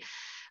see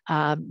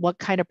what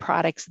kind of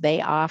products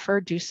they offer,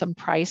 do some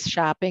price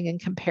shopping and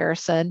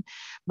comparison.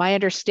 My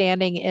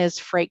understanding is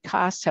freight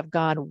costs have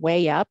gone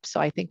way up. So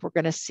I think we're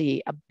going to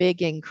see a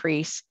big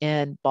increase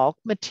in bulk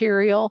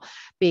material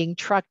being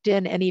trucked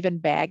in and even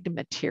bagged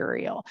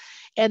material.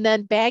 And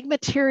then bagged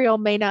material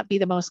may not be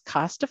the most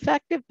cost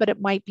effective, but it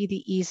might be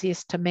the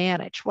easiest to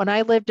manage. When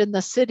I lived in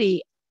the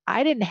city,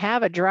 I didn't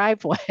have a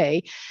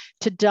driveway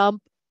to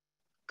dump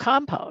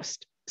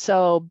compost.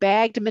 So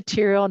bagged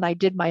material, and I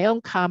did my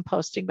own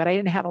composting, but I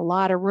didn't have a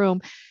lot of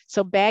room.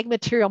 So bagged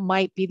material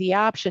might be the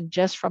option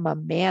just from a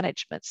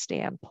management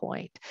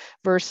standpoint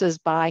versus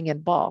buying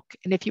in bulk.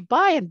 And if you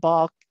buy in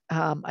bulk,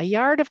 a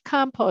yard of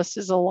compost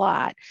is a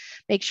lot.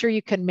 Make sure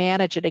you can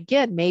manage it.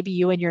 Again, maybe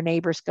you and your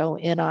neighbors go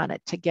in on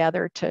it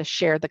together to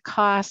share the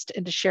cost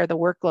and to share the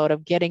workload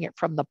of getting it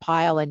from the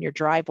pile in your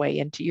driveway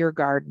into your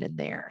garden and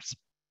theirs.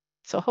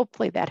 So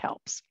hopefully that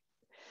helps.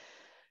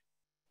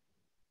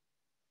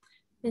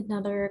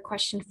 Another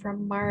question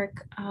from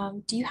Mark.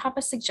 Do you have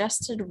a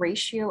suggested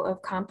ratio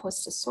of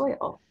compost to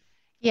soil?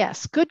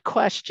 Yes, good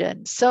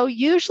question. So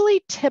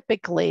usually,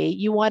 typically,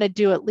 you want to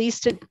do at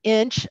least an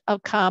inch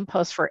of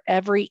compost for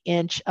every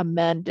inch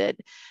amended.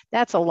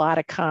 That's a lot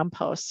of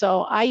compost.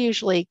 So I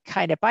usually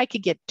if I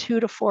could get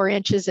 2 to 4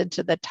 inches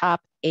into the top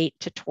 8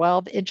 to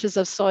 12 inches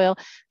of soil,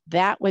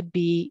 that would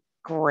be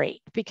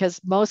great, because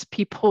most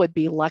people would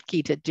be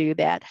lucky to do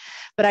that.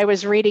 But I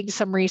was reading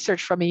some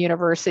research from a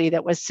university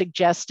that was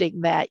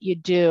suggesting that you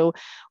do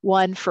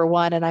 1 for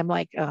 1. And I'm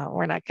like, oh,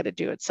 we're not going to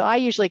do it. So I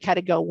usually kind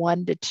of go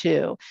 1 to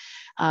 2.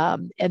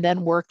 And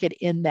then work it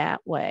in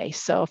that way.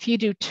 So if you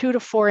do 2 to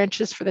 4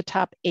 inches for the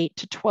top 8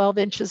 to 12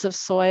 inches of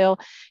soil,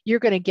 you're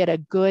going to get a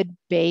good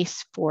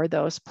base for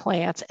those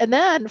plants. And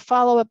then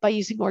follow up by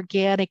using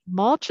organic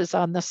mulches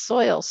on the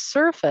soil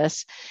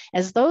surface.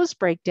 As those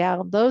break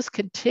down, those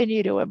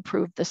continue to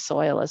improve the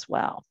soil as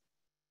well.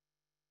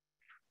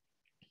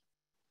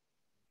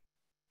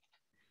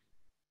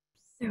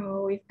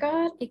 So we've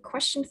got a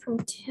question from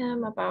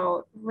Tim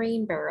about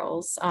rain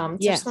barrels. So I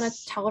just want to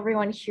Yes. tell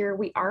everyone here,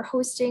 we are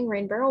hosting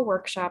rain barrel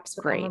workshops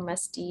with Great.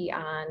 MMSD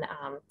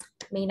on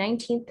May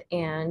 19th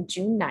and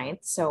June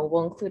 9th. So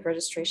we'll include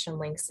registration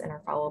links in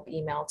our follow-up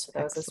email to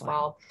those as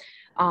well.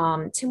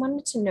 Tim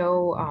wanted to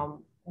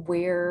know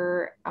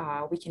where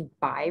we can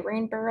buy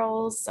rain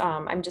barrels.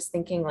 I'm just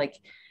thinking,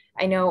 like,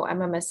 I know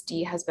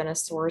MMSD has been a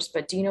source,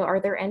 but do you know, are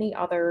there any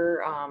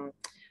other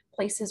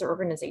places or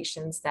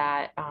organizations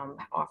that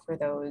offer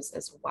those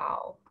as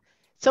well?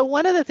 So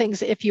one of the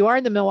things, if you are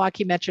in the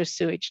Milwaukee Metro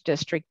Sewage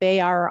District, they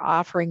are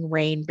offering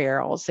rain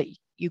barrels that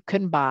you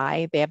can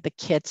buy. They have the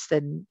kits,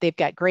 and they've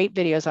got great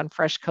videos on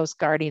Fresh Coast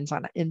Guardians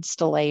on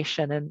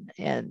installation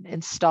and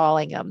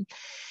installing them.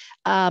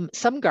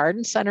 Some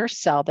garden centers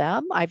sell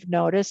them. I've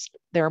noticed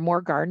there are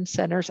more garden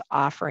centers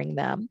offering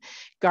them.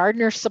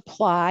 Gardener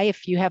Supply,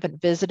 if you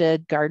haven't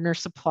visited Gardener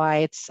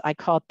Supply, I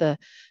call it the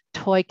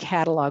toy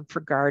catalog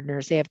for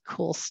gardeners. They have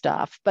cool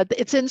stuff, but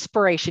it's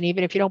inspiration,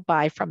 even if you don't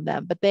buy from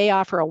them. But they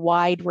offer a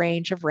wide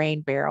range of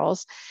rain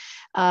barrels.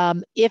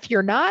 If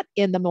you're not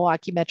in the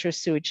Milwaukee Metro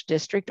Sewage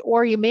District,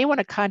 or you may want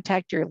to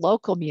contact your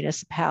local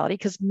municipality,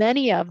 because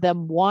many of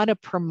them want to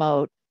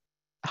promote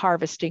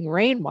harvesting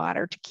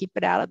rainwater to keep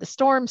it out of the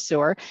storm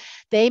sewer,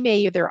 they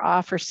may either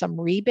offer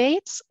some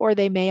rebates or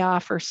they may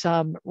offer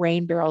some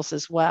rain barrels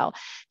as well.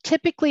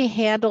 Typically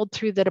handled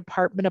through the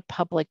Department of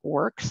Public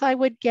Works, I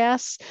would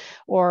guess,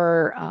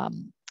 or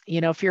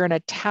if you're in a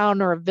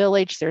town or a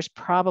village, there's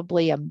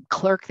probably a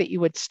clerk that you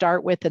would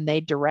start with and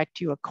they direct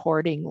you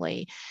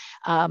accordingly.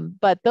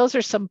 But those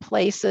are some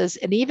places.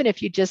 And even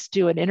if you just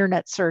do an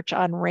internet search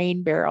on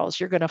rain barrels,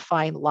 you're going to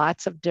find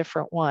lots of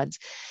different ones.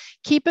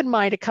 Keep in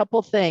mind a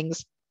couple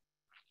things.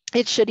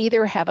 It should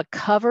either have a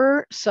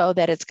cover so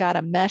that it's got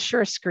a mesh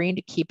or a screen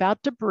to keep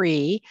out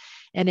debris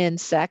and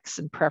insects,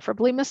 and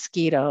preferably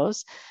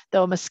mosquitoes,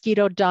 though a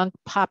mosquito dunk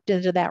popped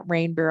into that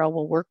rain barrel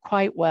will work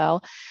quite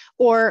well.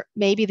 Or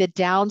maybe the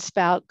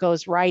downspout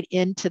goes right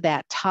into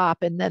that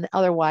top, and then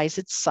otherwise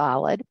it's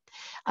solid.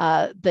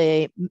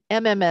 The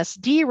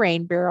MMSD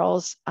rain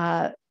barrels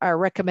are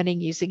recommending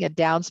using a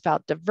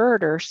downspout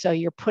diverter. So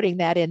you're putting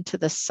that into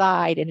the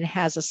side and it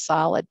has a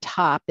solid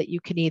top that you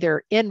can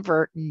either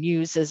invert and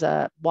use as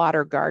a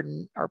water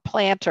garden or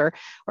planter,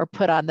 or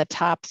put on the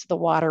top so the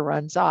water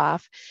runs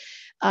off.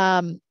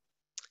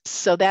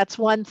 So that's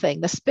one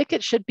thing. The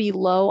spigot should be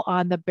low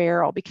on the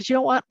barrel because you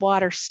don't want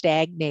water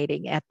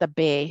stagnating at the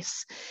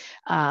base.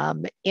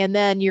 And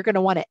then you're going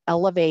to want to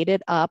elevate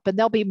it up. And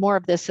there'll be more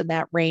of this in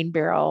that rain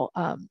barrel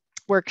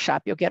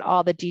workshop. You'll get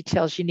all the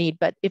details you need.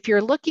 But if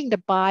you're looking to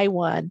buy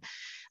one,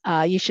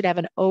 you should have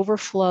an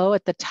overflow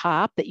at the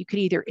top that you could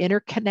either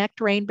interconnect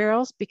rain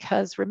barrels,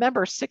 because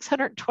remember,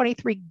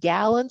 623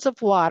 gallons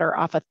of water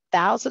off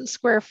 1,000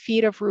 square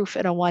feet of roof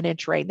in a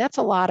 1-inch rain. That's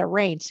a lot of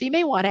rain. So you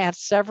may want to have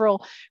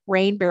several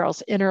rain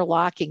barrels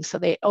interlocking so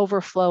they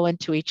overflow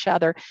into each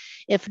other.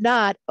 If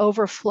not,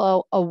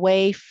 overflow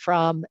away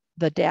from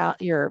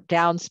your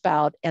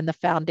downspout and the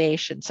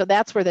foundation. So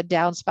that's where the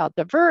downspout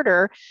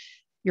diverter,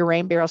 your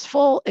rain barrel's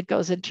full, it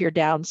goes into your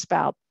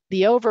downspout.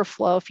 The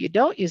overflow, if you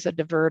don't use a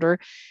diverter,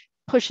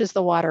 pushes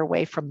the water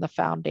away from the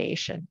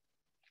foundation.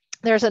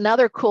 There's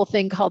another cool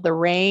thing called the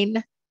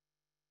rain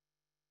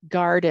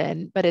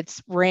garden, but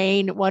it's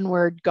rain, one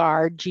word,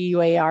 guard,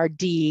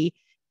 Guarden.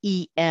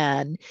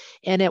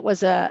 And it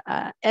was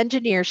a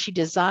engineer. She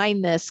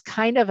designed this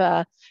kind of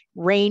a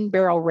rain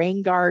barrel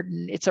rain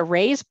garden. It's a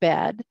raised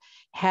bed,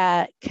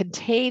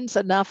 contains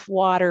enough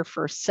water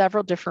for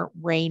several different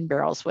rain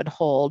barrels would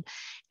hold,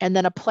 and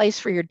then a place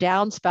for your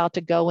downspout to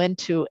go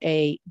into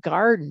a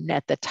garden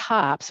at the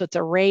top. So it's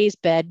a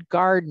raised bed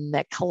garden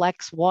that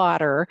collects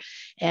water,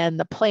 and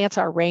the plants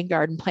are rain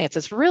garden plants.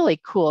 It's really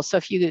cool. So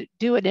if you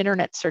do an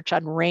internet search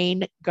on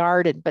rain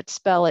garden, but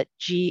spell it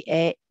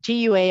Guarden,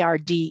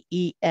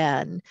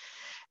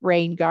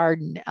 rain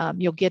garden,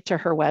 you'll get to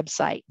her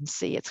website and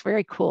see. It's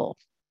very cool.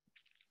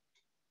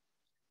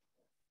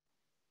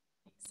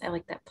 I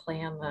like that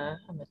play on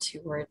the two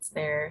words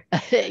there.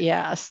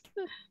 Yes.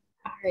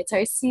 All right, so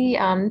I see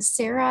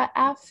Sarah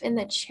F in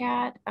the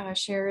chat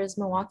shares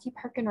Milwaukee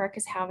Park and Rec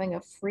is having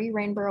a free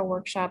rain barrel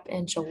workshop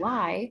in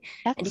July,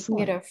 and you can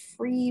get Excellent. a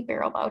free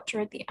barrel voucher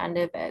at the end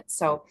of it.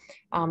 So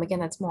again,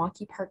 that's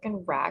Milwaukee Park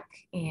and Rec,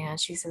 and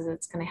she says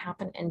it's going to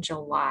happen in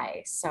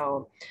July.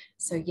 So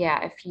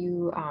yeah, if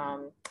you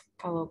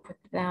follow up with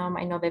them,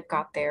 I know they've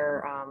got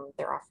their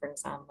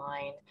offerings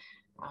online.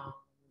 Um,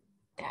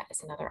 that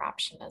is another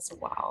option as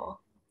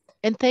well.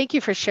 And thank you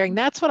for sharing.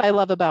 That's what I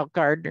love about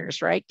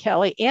gardeners, right,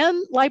 Kelly?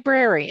 And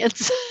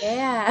librarians.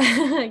 Yeah,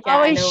 yeah, I know.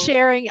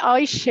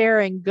 Always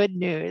sharing good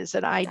news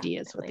and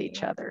ideas with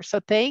each Definitely. other.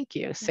 So thank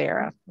you,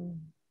 Sarah. Mhm.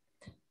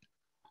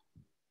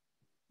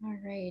 All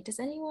right. Does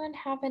anyone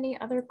have any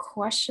other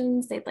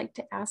questions they'd like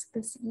to ask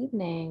this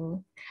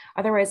evening?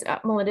 Otherwise,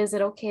 Melinda, is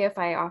it okay if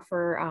I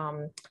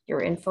offer your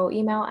info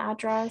email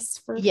address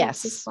for folks as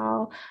Yes.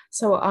 well?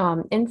 So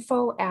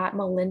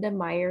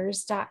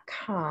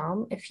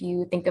info@melindamyers.com. If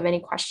you think of any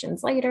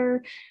questions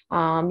later,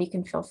 you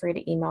can feel free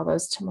to email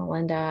those to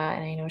Melinda,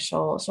 and I know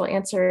she'll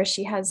answer if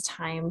she has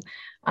time.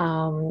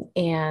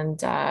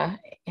 And yeah,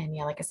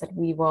 like I said,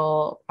 we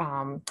will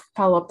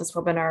follow up this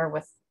webinar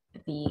with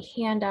the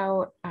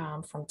handout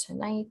from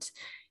tonight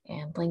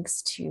and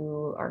links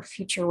to our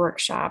future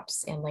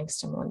workshops and links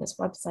to Melinda's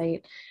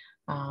website.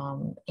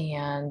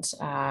 and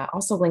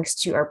also links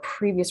to our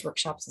previous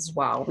workshops as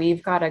well.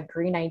 We've got a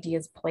Green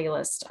Ideas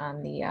playlist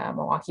on the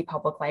Milwaukee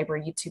Public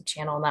Library YouTube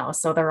channel now.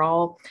 So they're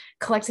all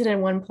collected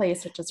in one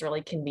place, which is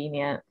really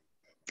convenient.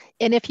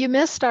 And if you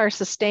missed our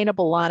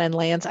sustainable lawn and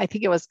lands, I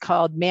think it was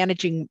called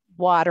Managing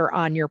Water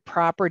on Your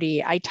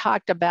Property. I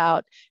talked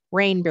about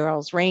rain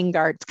barrels, rain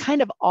gardens,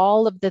 kind of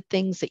all of the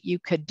things that you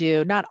could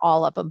do, not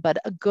all of them, but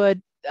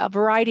a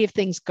variety of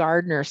things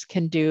gardeners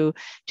can do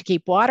to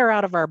keep water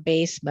out of our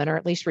basement, or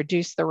at least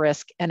reduce the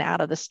risk, and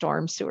out of the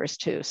storm sewers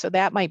too. So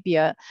that might be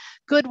a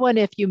good one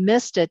if you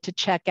missed it to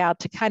check out,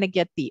 to kind of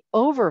get the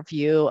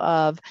overview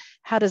of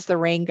how does the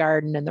rain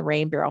garden and the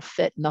rain barrel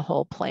fit in the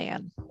whole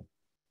plan.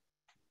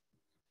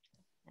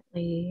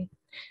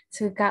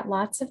 So we've got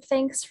lots of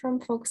thanks from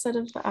folks that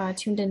have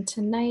tuned in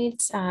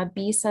tonight.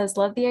 B says,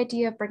 love the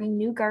idea of bringing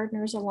new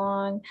gardeners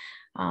along.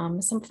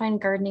 Some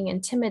find gardening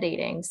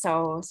intimidating.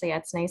 So yeah,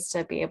 it's nice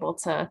to be able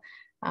to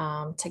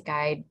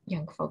guide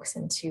young folks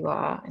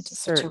into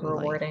such a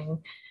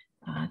rewarding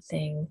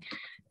thing.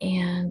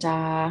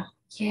 And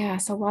yeah,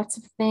 so lots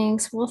of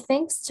thanks. Well,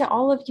 thanks to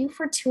all of you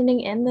for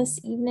tuning in this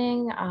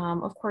evening.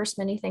 Of course,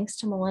 many thanks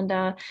to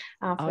Melinda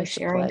for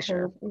sharing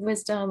her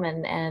wisdom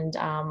and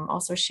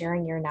also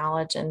sharing your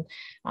knowledge and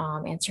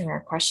answering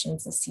our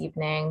questions this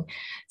evening.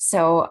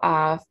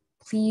 So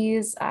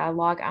please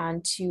log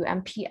on to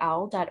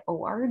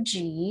mpl.org,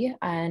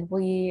 and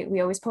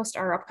we always post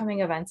our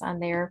upcoming events on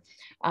there.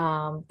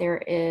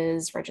 There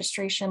is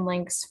registration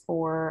links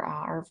for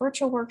our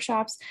virtual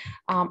workshops.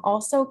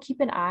 Also keep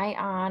an eye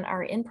on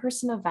our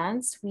in-person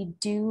events. We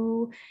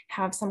do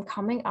have some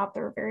coming up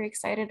that we're very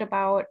excited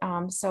about.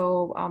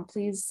 So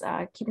please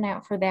keep an eye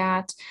out for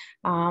that.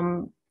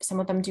 Some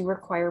of them do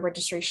require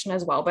registration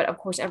as well, but of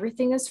course,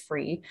 everything is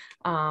free.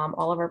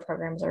 All of our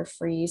programs are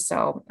free.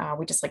 So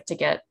we just like to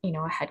get,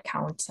 a head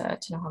count to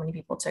know how many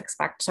people to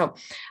expect. So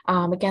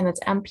again,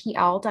 that's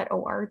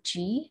mpl.org.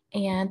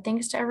 And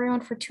thanks to everyone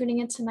for tuning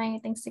in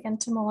tonight. Thanks again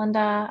to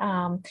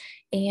Melinda.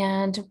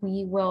 And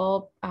we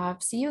will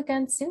see you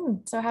again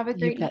soon. So have a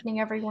great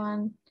evening,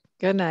 everyone.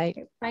 Good night.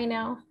 Bye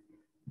now.